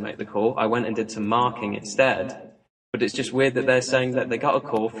intend to make the call. I went and did some marking instead. But it's just weird that they're saying that they got a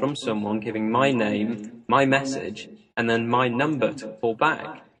call from someone giving my name, my message, and then my number to call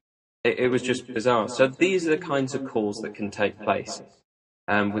back." It was just bizarre. So these are the kinds of calls that can take place.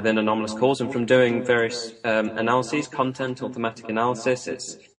 within anomalous calls, and from doing various analyses, content or thematic analysis,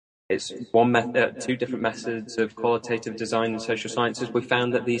 it's two different methods of qualitative design in social sciences. We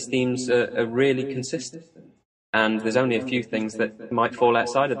found that these themes are really consistent. And there's only a few things that might fall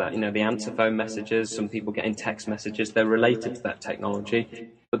outside of that. The answer phone messages, some people getting text messages, they're related to that technology,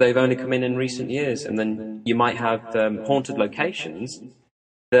 but they've only come in recent years. And then you might have haunted locations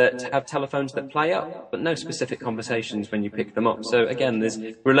that have telephones that play up, but no specific conversations when you pick them up. So again, there's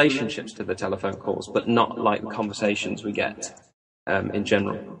relationships to the telephone calls, but not like the conversations we get in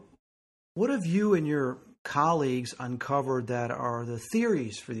general. What have you and your colleagues uncovered that are the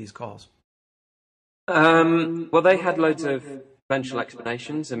theories for these calls? Well, they had loads of conventional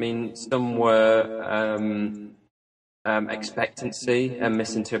explanations. I mean, some were expectancy and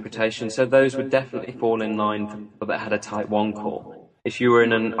misinterpretation. So those would definitely fall in line for people that had a type 1 call. If you were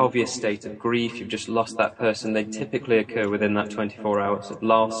in an obvious state of grief, you've just lost that person, they typically occur within that 24 hours of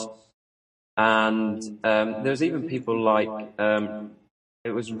loss. And there's even people like,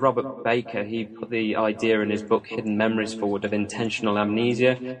 it was Robert Baker, he put the idea in his book Hidden Memories forward of intentional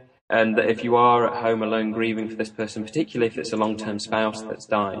amnesia. And that if you are at home alone grieving for this person, particularly if it's a long-term spouse that's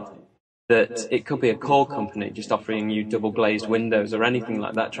died, that it could be a call company just offering you double-glazed windows or anything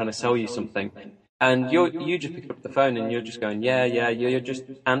like that, trying to sell you something. And you just pick up the phone and you're just going, yeah, you're just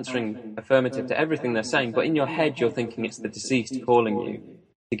answering affirmative to everything they're saying. But in your head, you're thinking it's the deceased calling you,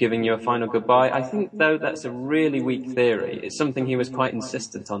 to giving you a final goodbye. I think, though, that's a really weak theory. It's something he was quite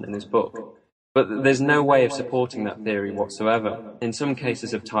insistent on in his book. But there's no way of supporting that theory whatsoever. In some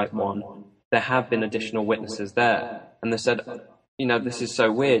cases of type 1, there have been additional witnesses there. And they said, this is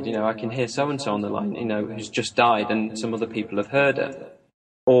so weird, I can hear so-and-so on the line, who's just died, and some other people have heard it.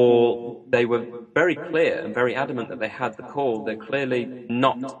 Or they were very clear and very adamant that they had the call. They're clearly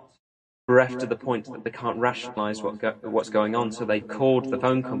not bereft to the point that they can't rationalise what's going on. So they called the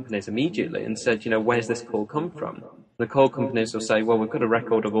phone companies immediately and said, where's this call come from? The call companies will say, well, we've got a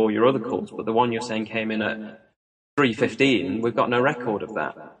record of all your other calls, but the one you're saying came in at 3:15, we've got no record of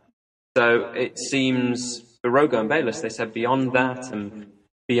that. So it seems, for Rogo and Bayliss, they said beyond that and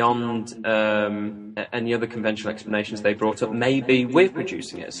beyond any other conventional explanations they brought up, maybe we're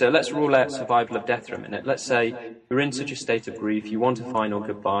producing it. So let's rule out survival of death for a minute. Let's say you're in such a state of grief, you want a final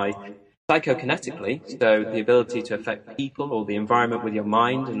goodbye. Psychokinetically, so the ability to affect people or the environment with your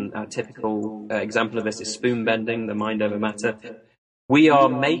mind, and our typical example of this is spoon bending, the mind over matter. We are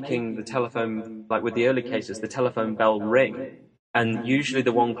making the telephone, like with the early cases, the telephone bell ring, and usually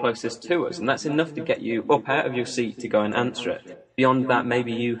the one closest to us, and that's enough to get you up out of your seat to go and answer it. Beyond that,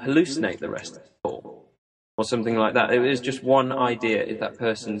 maybe you hallucinate the rest of the call, or something like that. It is just one idea if that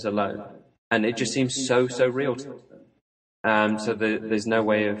person's alone, and it just seems so real to them. So there's no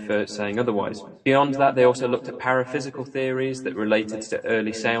way of saying otherwise. Beyond that, they also looked at paraphysical theories that related to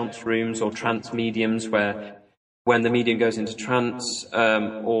early seance rooms or trance mediums, where when the medium goes into trance,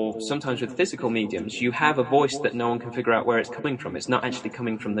 or sometimes with physical mediums, you have a voice that no one can figure out where it's coming from. It's not actually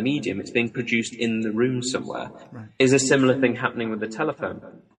coming from the medium, it's being produced in the room somewhere. Right. Is a similar thing happening with the telephone?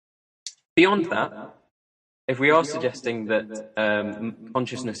 Beyond that, if we are suggesting that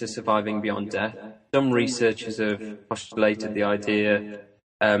consciousness is surviving beyond death, some researchers have postulated the idea,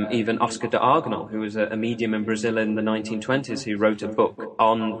 even Oscar de Argonal, who was a medium in Brazil in the 1920s, who wrote a book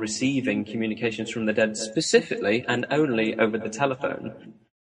on receiving communications from the dead specifically and only over the telephone,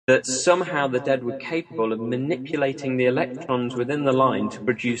 that somehow the dead were capable of manipulating the electrons within the line to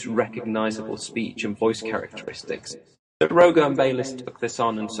produce recognizable speech and voice characteristics. So Rogo and Bayliss took this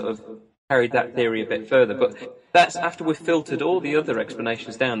on and sort of carried that theory a bit further, but that's after we've filtered all the other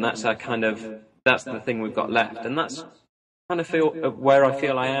explanations down. That's the thing we've got left, and that's kind of where I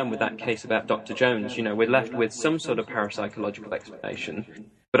feel I am with that case about Dr. Jones. We're left with some sort of parapsychological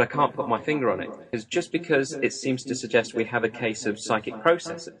explanation, but I can't put my finger on it, because just because it seems to suggest we have a case of psychic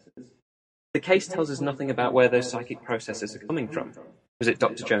processes, the case tells us nothing about where those psychic processes are coming from. Was it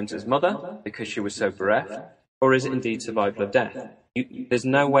Dr. Jones's mother because she was so bereft, or is it indeed survival of death? There's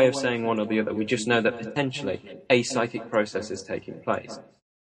no way of saying one or the other. We just know that potentially a psychic process is taking place.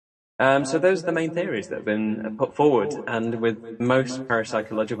 So those are the main theories that have been put forward. And with most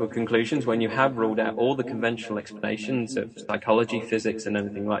parapsychological conclusions, when you have ruled out all the conventional explanations of psychology, physics, and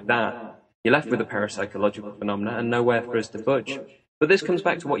anything like that, you're left with a parapsychological phenomena and nowhere for us to budge. But this comes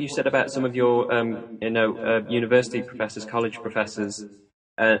back to what you said about some of your, university professors, college professors,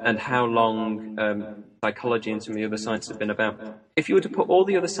 and how long psychology and some of the other sciences have been about. If you were to put all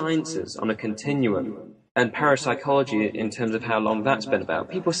the other sciences on a continuum, and parapsychology in terms of how long that's been about,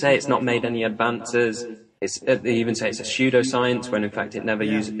 people say it's not made any advances. They even say it's a pseudoscience, when in fact it never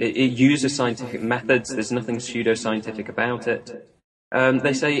uses scientific methods. There's nothing pseudoscientific about it.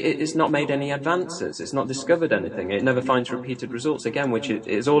 They say it's not made any advances, it's not discovered anything, it never finds repeated results, again, which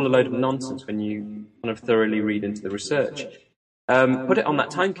is all a load of nonsense when you kind of thoroughly read into the research. Put it on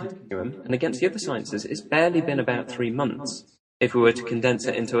that time continuum, and against the other sciences, it's barely been about 3 months if we were to condense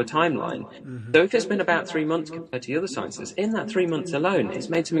it into a timeline. So if it's been about 3 months compared to the other sciences, in that 3 months alone, it's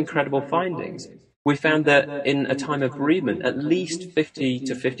made some incredible findings. We found that in a time of bereavement, at least 50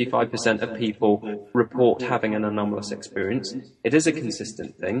 to 55% of people report having an anomalous experience. It is a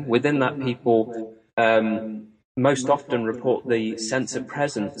consistent thing. Within that, people most often report the sense of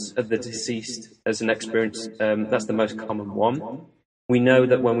presence of the deceased as an experience. That's the most common one. We know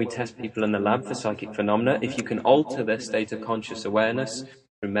that when we test people in the lab for psychic phenomena, if you can alter their state of conscious awareness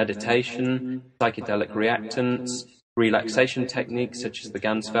through meditation, psychedelic reactants, relaxation techniques such as the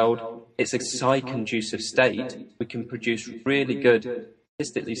Gansfeld, it's a psi-conducive state. We can produce really good,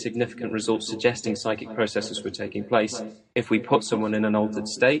 statistically significant results suggesting psychic processes were taking place. If we put someone in an altered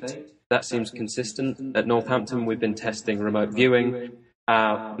state, that seems consistent. At Northampton, we've been testing remote viewing.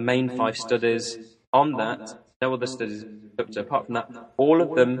 Our main 5 studies on that, no other studies apart from that, all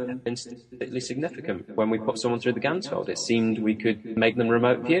of them have been statistically significant. When we put someone through the Gansfeld, it seemed we could make them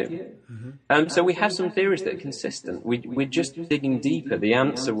remote view. So we have some theories that are consistent. We're just digging deeper. The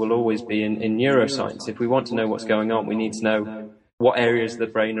answer will always be in neuroscience. If we want to know what's going on, we need to know what areas of the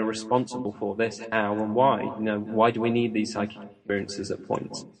brain are responsible for this, how and why. Why do we need these psychic experiences at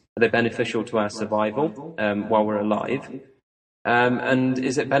points? Are they beneficial to our survival while we're alive? And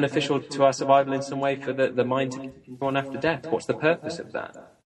is it beneficial to our survival in some way for the mind to continue on after death? What's the purpose of that?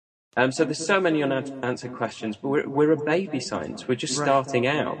 So there's so many unanswered questions, but we're a baby science. We're just starting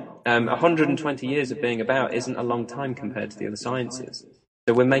out. 120 years of being about isn't a long time compared to the other sciences.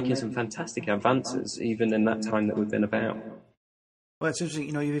 So we're making some fantastic advances even in that time that we've been about. Well, it's interesting.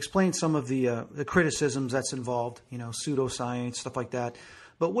 You've explained some of the criticisms that's involved, pseudoscience, stuff like that.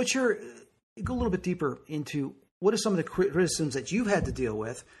 But go a little bit deeper into what are some of the criticisms that you've had to deal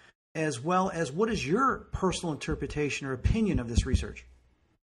with, as well as what is your personal interpretation or opinion of this research?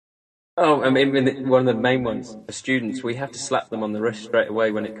 Oh, I mean, one of the main ones for students, we have to slap them on the wrist straight away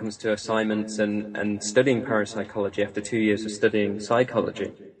when it comes to assignments and studying parapsychology after 2 years of studying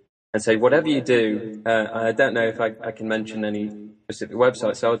psychology, and say, whatever you do, I don't know if I can mention any specific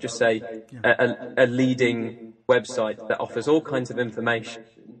websites, so I'll just say a leading website that offers all kinds of information,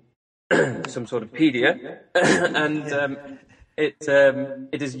 some sort of pedia, and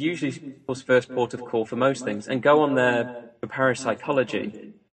it is usually people's first port of call for most things, and go on there for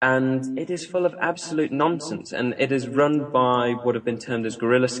parapsychology, and it is full of absolute nonsense, and it is run by what have been termed as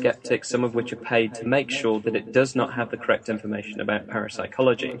guerrilla skeptics, some of which are paid to make sure that it does not have the correct information about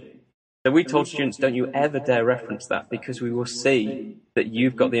parapsychology. So we told students, don't you ever dare reference that, because we will see that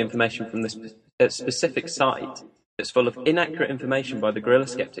you've got the information from this specific site that's full of inaccurate information by the guerrilla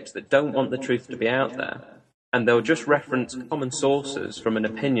skeptics that don't want the truth to be out there. And they'll just reference common sources from an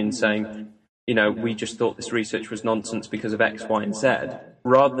opinion saying, we just thought this research was nonsense because of X, Y, and Z,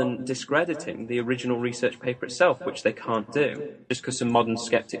 rather than discrediting the original research paper itself, which they can't do. Just because some modern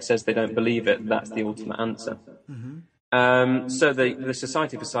skeptic says they don't believe it, that's the ultimate answer. So the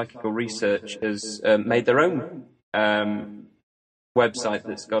Society for Psychical Research has made their own website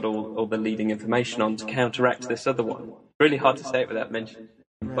that's got all the leading information on to counteract this other one. Really hard to say it without mentioning,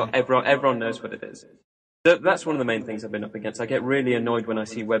 but everyone knows what it is. So that's one of the main things I've been up against. I get really annoyed when I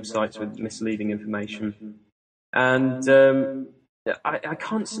see websites with misleading information. And I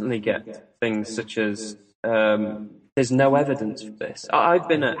constantly get things such as, there's no evidence for this. I've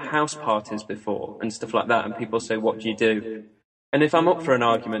been at house parties before and stuff like that, and people say, what do you do? And if I'm up for an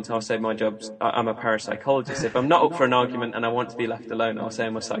argument, I'll say I'm a parapsychologist. If I'm not up for an argument and I want to be left alone, I'll say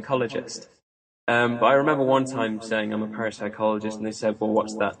I'm a psychologist. But I remember one time saying I'm a parapsychologist, and they said, well,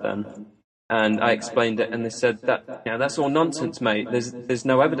 what's that then? And I explained it, and they said, that's all nonsense, mate. There's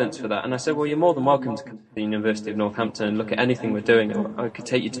no evidence for that. And I said, well, you're more than welcome to come to the University of Northampton and look at anything we're doing. I could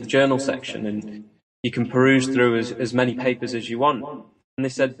take you to the journal section, and you can peruse through as many papers as you want. And they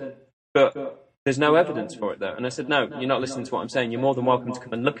said, but there's no evidence for it, though. And I said, no, you're not listening to what I'm saying. You're more than welcome to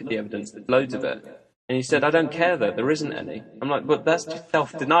come and look at the evidence. There's loads of it. And he said, I don't care, though. There isn't any. I'm like, but that's just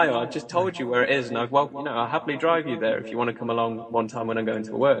self-denial. I've just told you where it is, and I'll happily drive you there if you want to come along one time when I'm going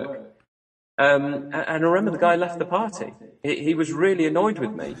to work. And I remember the guy left the party. He was really annoyed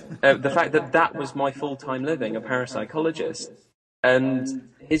with me. The fact that was my full-time living, a parapsychologist.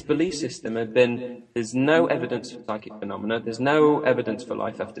 And his belief system had been, there's no evidence for psychic phenomena, there's no evidence for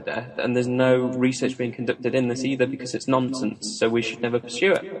life after death, and there's no research being conducted in this either because it's nonsense, so we should never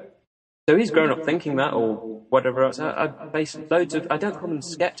pursue it. So he's grown up thinking that, or whatever else. I don't call them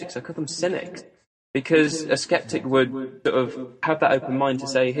skeptics, I call them cynics. Because a skeptic would sort of have that open mind to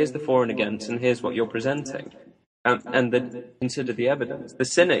say, here's the for and against, and here's what you're presenting, and then consider the evidence. The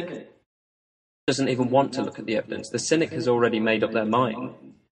cynic doesn't even want to look at the evidence. The cynic has already made up their mind.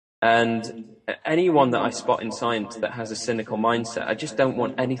 And anyone that I spot in science that has a cynical mindset, I just don't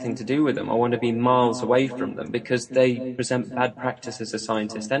want anything to do with them. I want to be miles away from them because they present bad practice as a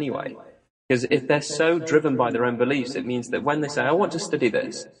scientist anyway. Because if they're so driven by their own beliefs, it means that when they say, I want to study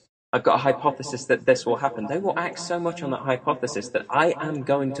this, I've got a hypothesis that this will happen, they will act so much on that hypothesis that I am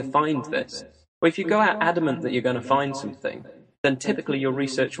going to find this. Well, if you go out adamant that you're going to find something, then typically your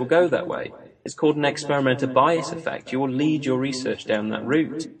research will go that way. It's called an experimental bias effect. You will lead your research down that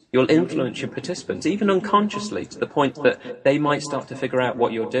route. You'll influence your participants, even unconsciously, to the point that they might start to figure out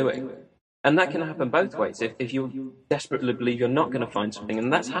what you're doing. And that can happen both ways. If you desperately believe you're not going to find something,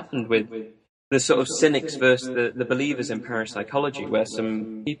 and that's happened with the sort of cynics versus the believers in parapsychology, where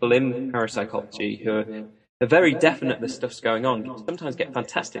some people in parapsychology who are very definite that stuff's going on sometimes get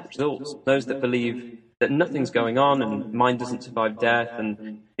fantastic results. Those that believe that nothing's going on and mind doesn't survive death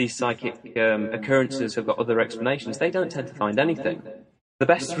and these psychic occurrences have got other explanations, they don't tend to find anything. The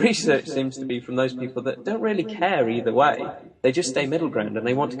best research seems to be from those people that don't really care either way. They just stay middle ground and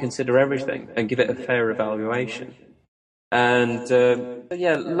they want to consider everything and give it a fair evaluation. And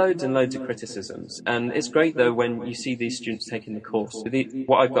yeah, loads and loads of criticisms. And it's great, though, when you see these students taking the course.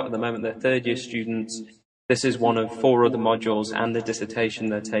 What I've got at the moment, they're third-year students. This is one of 4 other modules and the dissertation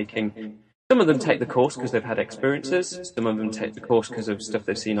they're taking. Some of them take the course because they've had experiences. Some of them take the course because of stuff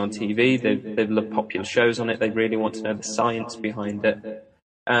they've seen on TV. They've loved popular shows on it. They really want to know the science behind it.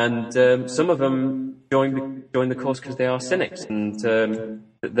 And some of them join the course because they are cynics and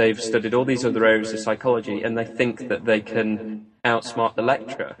they've studied all these other areas of psychology and they think that they can outsmart the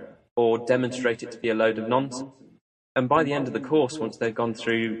lecturer or demonstrate it to be a load of nonsense. And by the end of the course, once they've gone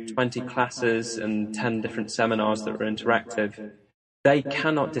through 20 classes and 10 different seminars that were interactive, they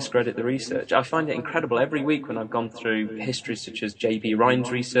cannot discredit the research. I find it incredible every week when I've gone through histories such as J.B.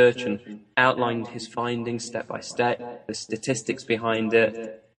 Rhine's research and outlined his findings step by step, the statistics behind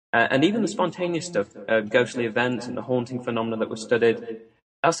it, and even the spontaneous stuff, ghostly events and the haunting phenomena that were studied.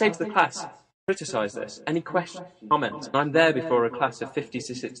 I'll say to the class, criticise this. Any questions, comments? And I'm there before a class of 50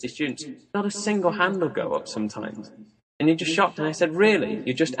 to 60 students. Not a single hand will go up sometimes. And you're just shocked. And I said, really?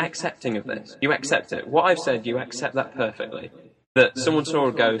 You're just accepting of this? You accept it. What I've said, you accept that perfectly. That someone saw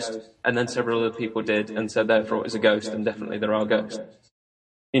a ghost, and then several other people did, and so therefore it was a ghost, and definitely there are ghosts.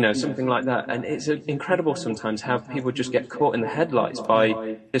 You know, something like that. And it's incredible sometimes how people just get caught in the headlights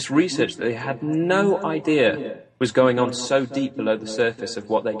by this research that they had no idea was going on so deep below the surface of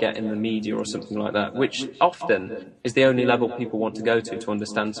what they get in the media or something like that, which often is the only level people want to go to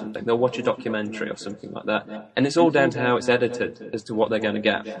understand something. They'll watch a documentary or something like that, and it's all down to how it's edited as to what they're going to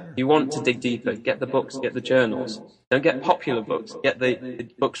get. You want to dig deeper, get the books, get the journals. Don't get popular books, get the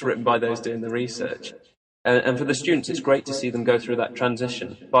books written by those doing the research. And for the students, it's great to see them go through that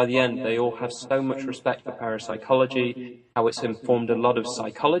transition. By the end, they all have so much respect for parapsychology, how it's informed a lot of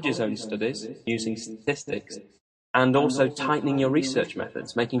psychology's own studies, using statistics, and also tightening your research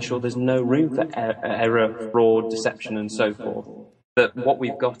methods, making sure there's no room for error, fraud, deception, and so forth. That what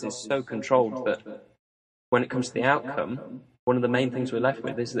we've got is so controlled that when it comes to the outcome, one of the main things we're left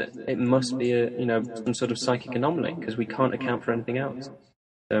with is that it must be some sort of psychic anomaly, because we can't account for anything else.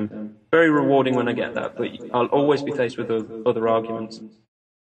 Very rewarding when I get that, but I'll always be faced with other arguments.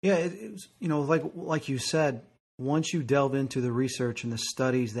 Yeah, it's, like you said, once you delve into the research and the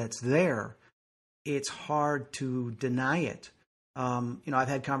studies that's there, it's hard to deny it. I've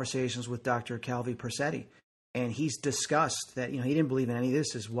had conversations with Dr. Callum E Cooper, and he's discussed that he didn't believe in any of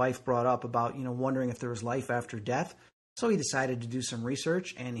this. His wife brought up about wondering if there was life after death, so he decided to do some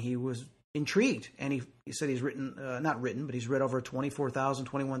research, and he was intrigued, and he said he's he's read over 24,000,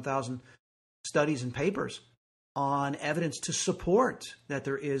 21,000 studies and papers on evidence to support that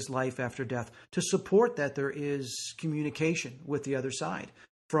there is life after death, to support that there is communication with the other side,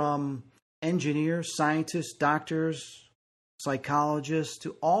 from engineers, scientists, doctors, psychologists,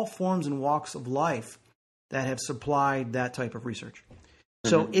 to all forms and walks of life that have supplied that type of research.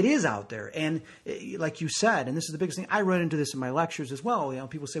 So it is out there. And like you said, and this is the biggest thing, I run into this in my lectures as well.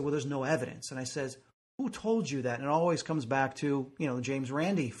 People say, well, there's no evidence. And I says, who told you that? And it always comes back to, the James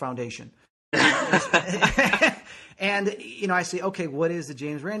Randi Foundation. And, I say, okay, what is the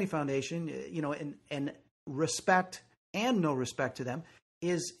James Randi Foundation? And respect and no respect to them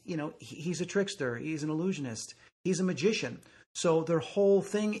is, he's a trickster. He's an illusionist. He's a magician. So their whole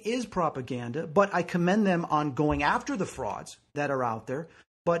thing is propaganda, but I commend them on going after the frauds that are out there.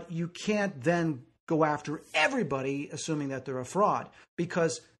 But you can't then go after everybody assuming that they're a fraud,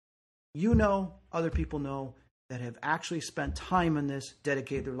 because other people know that have actually spent time in this,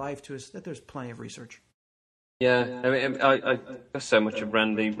 dedicated their life to us, that there's plenty of research. Yeah, I mean, I discuss so much of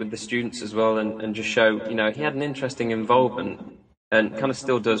Randy with the students as well, and just show, he had an interesting involvement, and kind of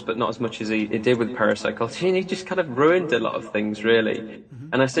still does, but not as much as he did with parapsychology, and he just kind of ruined a lot of things, really. Mm-hmm.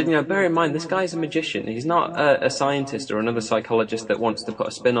 And I said, bear in mind, this guy's a magician. He's not a scientist or another psychologist that wants to put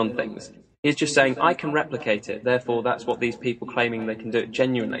a spin on things. He's just saying, I can replicate it, therefore that's what these people claiming they can do it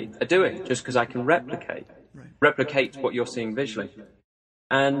genuinely are doing, just because I can replicate what you're seeing visually.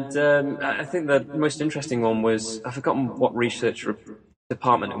 And I think the most interesting one was, I've forgotten what research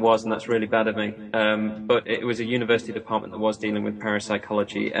department it was, and that's really bad of me, but it was a university department that was dealing with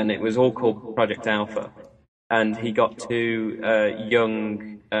parapsychology, and it was all called Project Alpha. And he got two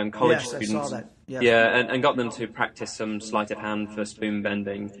young college students, I saw that. Yes. and got them to practice some sleight of hand for spoon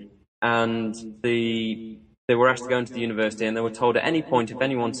bending. And they were asked to go into the university, and they were told at any point, if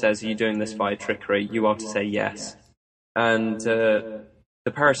anyone says, are you doing this via trickery, you are to say yes. And the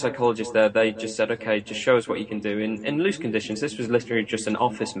parapsychologist there, they just said, okay, just show us what you can do. In loose conditions, this was literally just an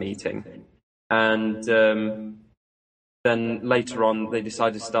office meeting. And then later on, they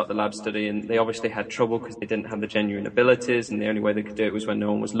decided to start the lab study, and they obviously had trouble because they didn't have the genuine abilities, and the only way they could do it was when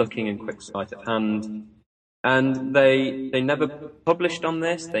no one was looking and quick sleight of hand. And they never published on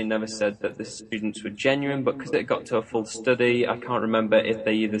this. They never said that the students were genuine, but because it got to a full study, I can't remember if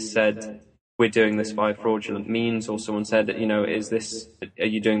they either said, we're doing this via fraudulent means, or someone said, are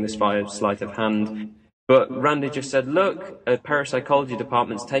you doing this via sleight of hand? But Randy just said, look, a parapsychology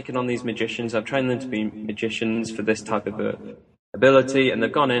department's taken on these magicians. I've trained them to be magicians for this type of ability, and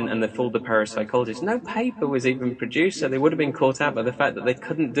they've gone in and they've fooled the parapsychologists. No paper was even produced, so they would have been caught out by the fact that they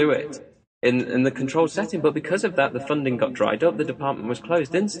couldn't do it in the controlled setting. But because of that, the funding got dried up. The department was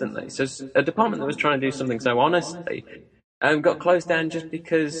closed instantly. So a department that was trying to do something so honestly got closed down just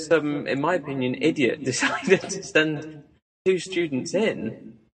because some, in my opinion, idiot decided to send two students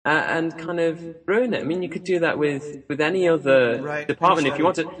in and kind of ruin it. I mean, you could do that with any other department if you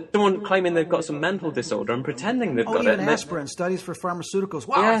wanted. Someone claiming they've got some mental disorder and pretending they've got it. Even aspirin, studies for pharmaceuticals.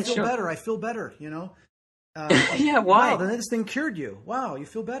 Wow, yeah, I feel better, yeah, why? Wow, then this thing cured you. Wow, you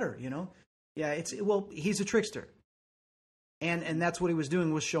feel better, Yeah, he's a trickster. And that's what he was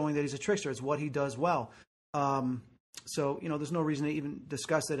doing, was showing that he's a trickster. It's what he does well. So, there's no reason to even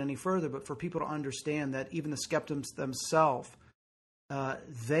discuss that any further, but for people to understand that even the skeptics themselves,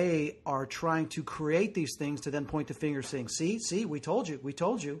 they are trying to create these things to then point the finger saying, see, we told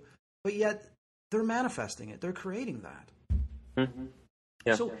you, but yet they're manifesting it. They're creating that. Mm-hmm.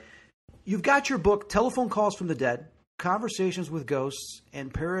 Yeah. So you've got your book, Telephone Calls from the Dead, Conversations with Ghosts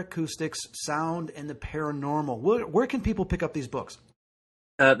and Paracoustics, Sound and the Paranormal. Where can people pick up these books?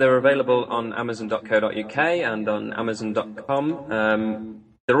 They're available on Amazon.co.uk and on Amazon.com.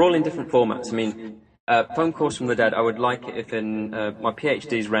 They're all in different formats. I mean, Phone Calls from the Dead, I would like it if my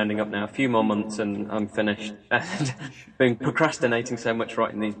PhD is rounding up now, a few more months and I'm finished. And been procrastinating so much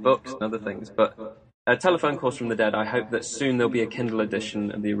writing these books and other things. But Telephone Calls from the Dead, I hope that soon there'll be a Kindle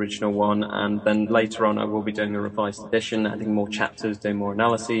edition of the original one, and then later on I will be doing a revised edition, adding more chapters, doing more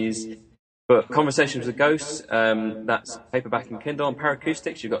analyses. But Conversations with Ghosts, that's paperback and Kindle. And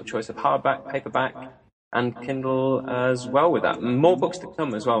Paracoustics, you've got a choice of hardback, paperback, and Kindle as well with that. More books to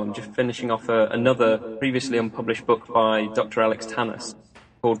come as well. I'm just finishing off another previously unpublished book by Dr. Alex Tannis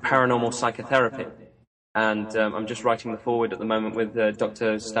called Paranormal Psychotherapy. And I'm just writing the foreword at the moment with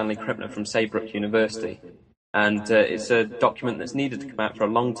Dr. Stanley Krippner from Saybrook University. And it's a document that's needed to come out for a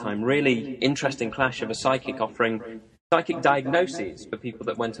long time. Really interesting clash of a psychic offering psychic diagnoses for people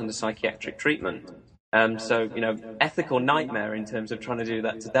that went under psychiatric treatment. So, ethical nightmare in terms of trying to do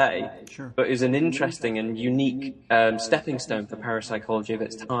that today, sure. But is an interesting and unique stepping stone for parapsychology of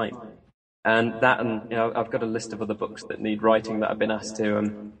its time. And I've got a list of other books that need writing that I've been asked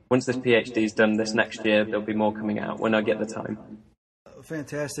to. Once this PhD is done this next year, there'll be more coming out when I get the time.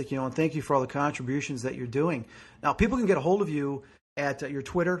 Fantastic, and thank you for all the contributions that you're doing. Now, people can get a hold of you at your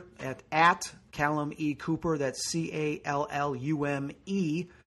Twitter at Callum E Cooper. That's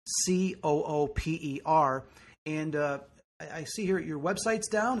CallumECooper. And I see here your website's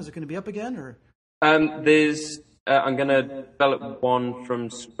down. Is it going to be up again, or? I'm going to develop one from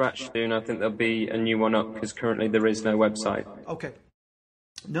scratch soon. I think there'll be a new one up because currently there is no website. Okay.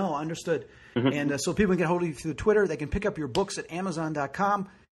 No, understood. Mm-hmm. And so people can get hold of you through Twitter. They can pick up your books at Amazon.com.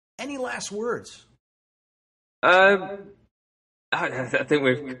 Any last words? I think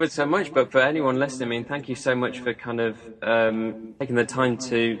we've covered so much, but for anyone listening, thank you so much for kind of taking the time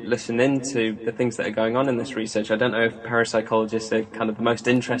to listen into the things that are going on in this research. I don't know if parapsychologists are kind of the most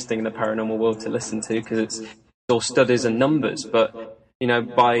interesting in the paranormal world to listen to because it's all studies and numbers, but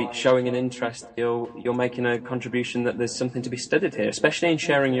by showing an interest, you're making a contribution that there's something to be studied here, especially in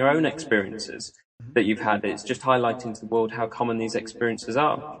sharing your own experiences that you've had. It's just highlighting to the world how common these experiences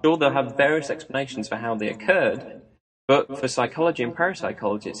are. Sure, they'll have various explanations for how they occurred, but for psychology and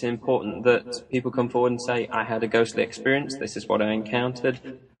parapsychology, it's important that people come forward and say, I had a ghostly experience, this is what I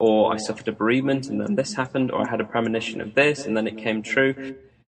encountered, or I suffered a bereavement and then this happened, or I had a premonition of this and then it came true.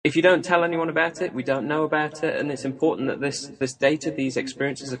 If you don't tell anyone about it, we don't know about it, and it's important that this data, these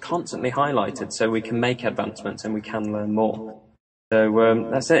experiences are constantly highlighted so we can make advancements and we can learn more. So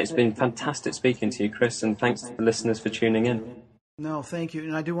that's it. It's been fantastic speaking to you, Chris, and thanks to the listeners for tuning in. No, thank you.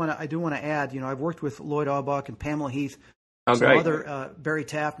 And I do want to add, I've worked with Lloyd Auerbach and Pamela Heath, other Barry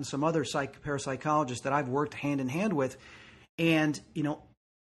Taft, and some other parapsychologists that I've worked hand in hand with, and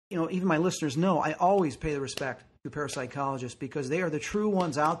even my listeners know I always pay the respect to parapsychologists because they are the true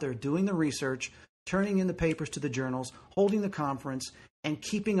ones out there doing the research, turning in the papers to the journals, holding the conference, and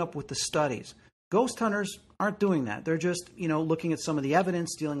keeping up with the studies. Ghost hunters aren't doing that. They're just, looking at some of the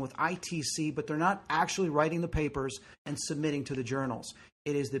evidence, dealing with ITC, but they're not actually writing the papers and submitting to the journals.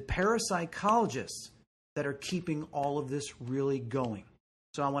 It is the parapsychologists that are keeping all of this really going.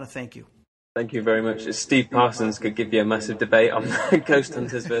 So I want to thank you. Thank you very much. Steve Parsons could give you a massive debate on ghost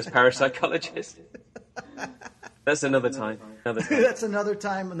hunters versus parapsychologists. That's another time. That's another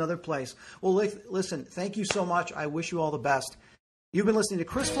time, another place. Well, listen, thank you so much. I wish you all the best. You've been listening to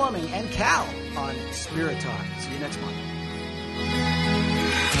Chris Fleming and Cal on Spirit Talk. See you next month.